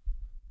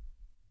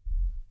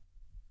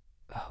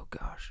 Oh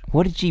gosh.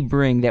 What did she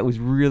bring that was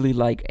really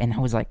like? And I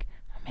was like,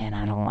 man,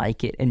 I don't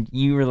like it. And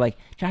you were like,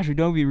 Joshua,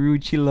 don't be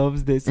rude. She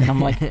loves this. And I'm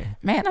like,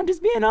 man, I'm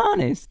just being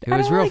honest. It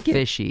was real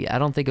fishy. I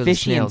don't think it was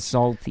fishy snails. And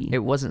salty. It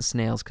wasn't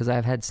snails because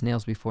I've had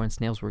snails before and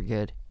snails were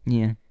good.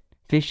 Yeah,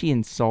 fishy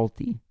and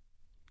salty.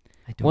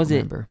 I don't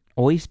remember.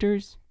 It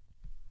oysters?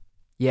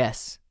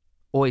 Yes,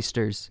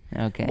 oysters.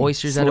 Okay.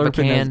 Oysters out of a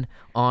can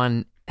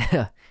on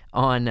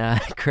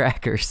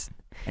crackers.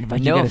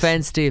 No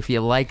offense to if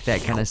you like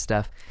that kind of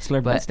stuff.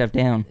 Slurp that stuff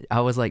down.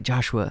 I was like,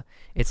 Joshua,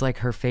 it's like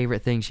her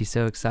favorite thing. She's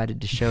so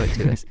excited to show it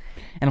to us.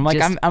 And I'm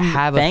like,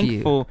 I'm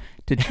thankful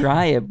to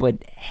try it, but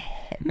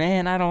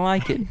man, I don't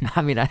like it.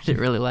 I mean, I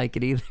didn't really like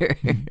it either.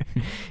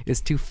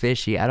 It's too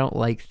fishy. I don't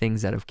like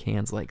things out of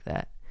cans like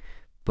that.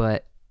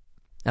 But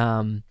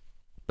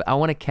I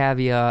want to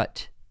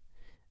caveat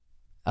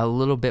a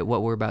little bit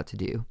what we're about to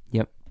do.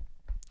 Yep.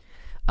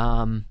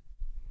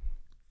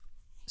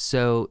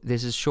 So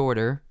this is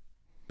shorter,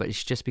 but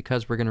it's just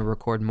because we're going to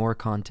record more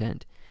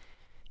content.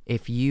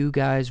 If you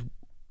guys,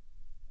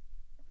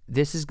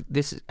 this is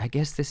I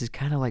guess this is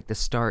kind of like the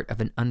start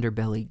of an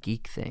underbelly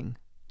geek thing.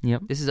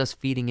 Yep. This is us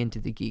feeding into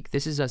the geek.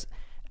 This is us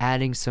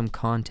adding some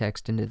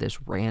context into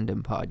this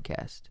random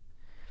podcast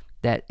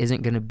that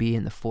isn't going to be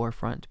in the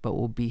forefront, but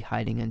will be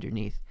hiding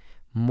underneath.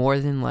 More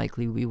than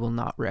likely, we will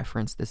not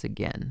reference this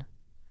again.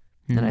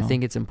 No. And I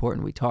think it's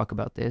important we talk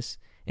about this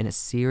in a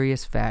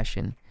serious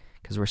fashion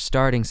because we're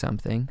starting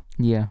something.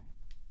 Yeah.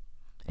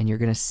 And you're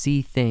going to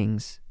see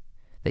things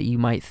that you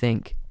might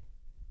think,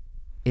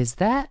 is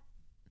that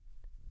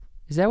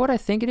what I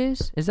think it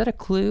is? Is that a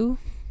clue?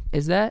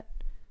 Is that...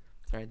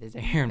 Sorry, there's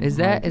a hair. Is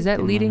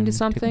that leading to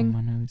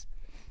something?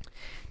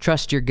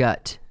 Trust your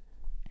gut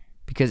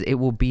because it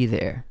will be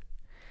there.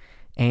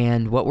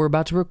 And what we're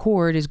about to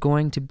record is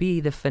going to be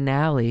the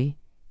finale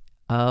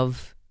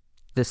of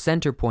the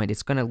center point.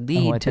 It's going to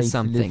lead to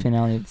something. The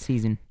finale of the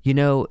season. You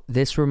know,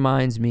 this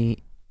reminds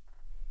me.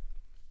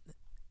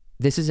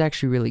 This is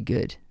actually really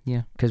good.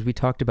 Yeah. Because we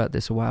talked about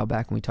this a while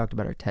back when we talked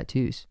about our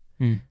tattoos.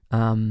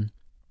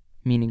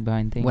 Meaning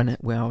behind things. When I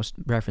was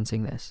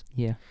referencing this.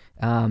 Yeah.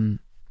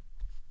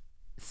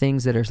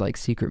 Things that are like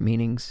secret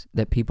meanings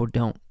that people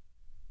don't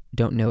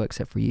know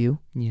except for you.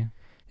 Yeah.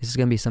 This is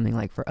going to be something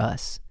like for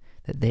us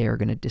that they are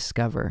going to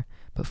discover,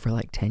 but for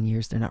like 10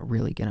 years, they're not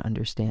really going to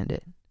understand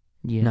it.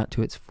 Yeah. Not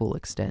to its full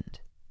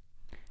extent.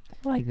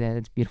 I like that.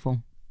 It's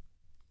beautiful.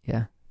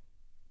 Yeah.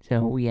 So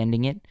are we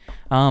ending it?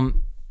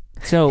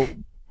 So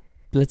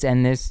let's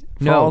end this.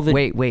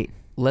 Wait.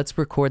 Let's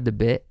record the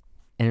bit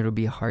and it'll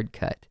be a hard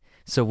cut.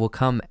 So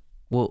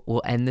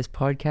we'll end this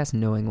podcast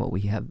knowing what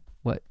we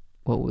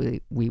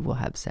we will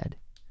have said.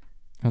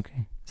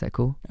 Okay. Is that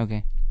cool?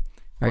 Okay.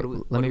 All right.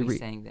 What are we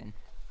saying then?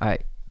 All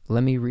right.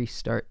 Let me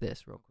restart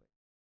this real quick.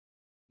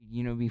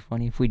 You know, it'd be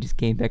funny if we just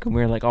came back and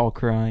we were like all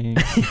crying.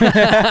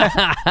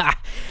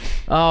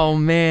 Oh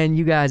man,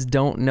 you guys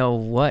don't know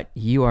what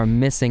you are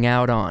missing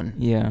out on.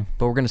 Yeah.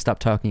 But we're going to stop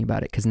talking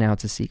about it because now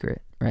it's a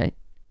secret, right?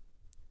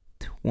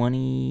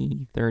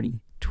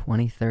 2030.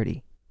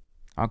 2030.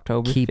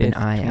 October Keep 5th, an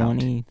eye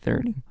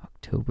 2030.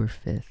 October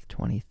 5th,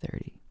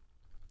 2030.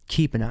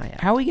 keep an eye out.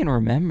 How are we gonna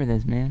remember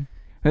this, man?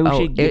 Maybe we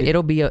should get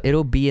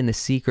it'll be in the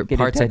secret get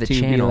parts a of the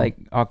tattoo, be channel. like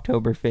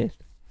October 5th.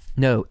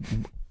 No,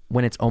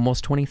 when it's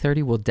almost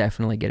 2030, we'll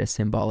definitely get a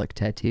symbolic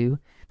tattoo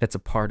that's a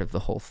part of the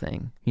whole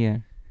thing. Yeah.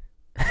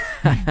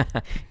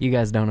 You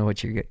guys don't know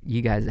what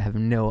you guys have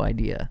no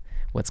idea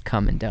what's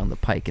coming down the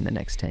pike in the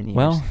next 10 years.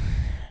 Well,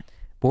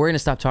 but we're going to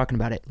stop talking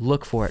about it.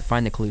 Look for it.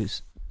 Find the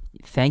clues.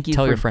 thank you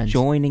Tell for your friends.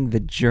 joining the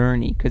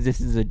journey, because this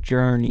is a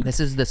journey. This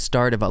is the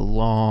start of a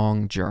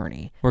long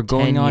journey. We're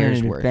going 10 on years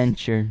an worth.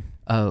 adventure.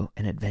 Oh,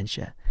 an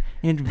adventure.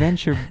 An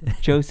adventure,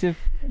 Joseph.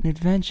 An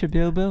adventure,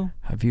 Bilbo.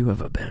 Have you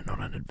ever been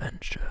on an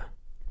adventure?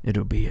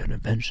 It'll be an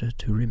adventure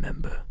to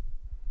remember.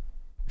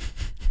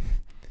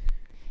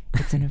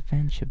 It's an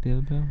adventure,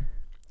 Bilbo.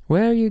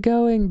 Where are you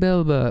going,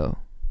 Bilbo?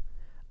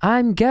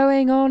 I'm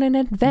going on an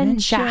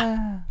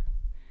adventure.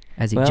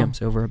 As he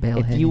jumps over a bale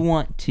If hay. you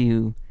want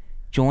to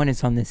join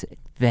us on this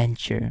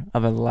adventure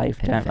of a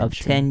lifetime of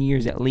 10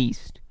 years at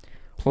least,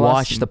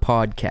 watch the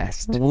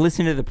podcast.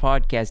 listen to the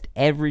podcast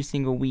every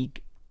single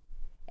week,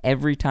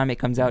 every time it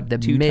comes out. The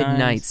 2 midnight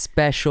times.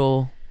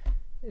 special.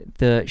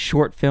 The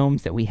short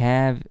films that we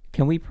have.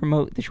 Can we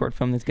promote the short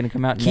film that's going to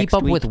come out next week? Keep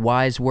up with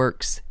Wise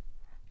Works.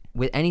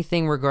 With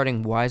anything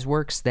regarding Wise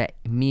Works that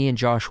me and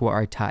Joshua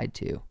are tied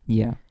to.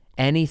 Yeah.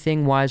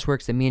 Anything Wise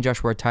Works that me and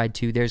Joshua are tied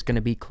to, there's going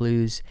to be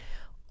clues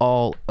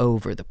all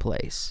over the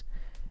place.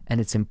 And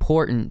it's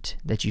important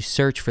that you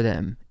search for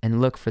them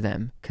and look for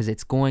them, because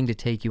it's going to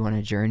take you on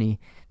a journey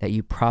that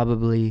you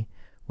probably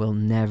will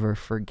never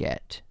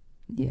forget.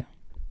 Yeah.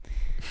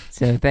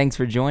 So thanks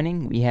for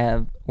joining.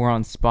 We're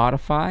on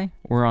Spotify.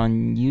 We're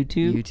on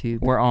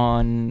YouTube. We're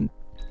on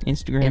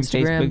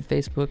Instagram,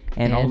 Facebook,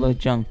 and all the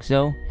junk.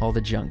 So all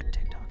the junk,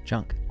 TikTok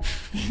junk.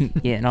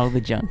 yeah, and all the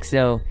junk.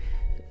 So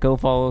go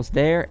follow us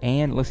there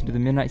and listen to the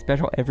Midnight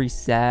Special every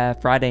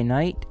Friday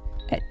night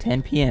at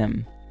 10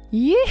 p.m.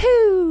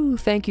 Yee-hoo!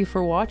 Thank you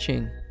for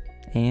watching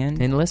And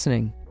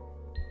listening.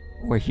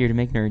 we're here to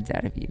make nerds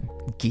out of you.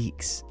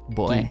 Geeks,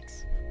 boy.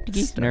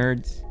 Geeks,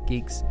 nerds.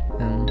 Geeks.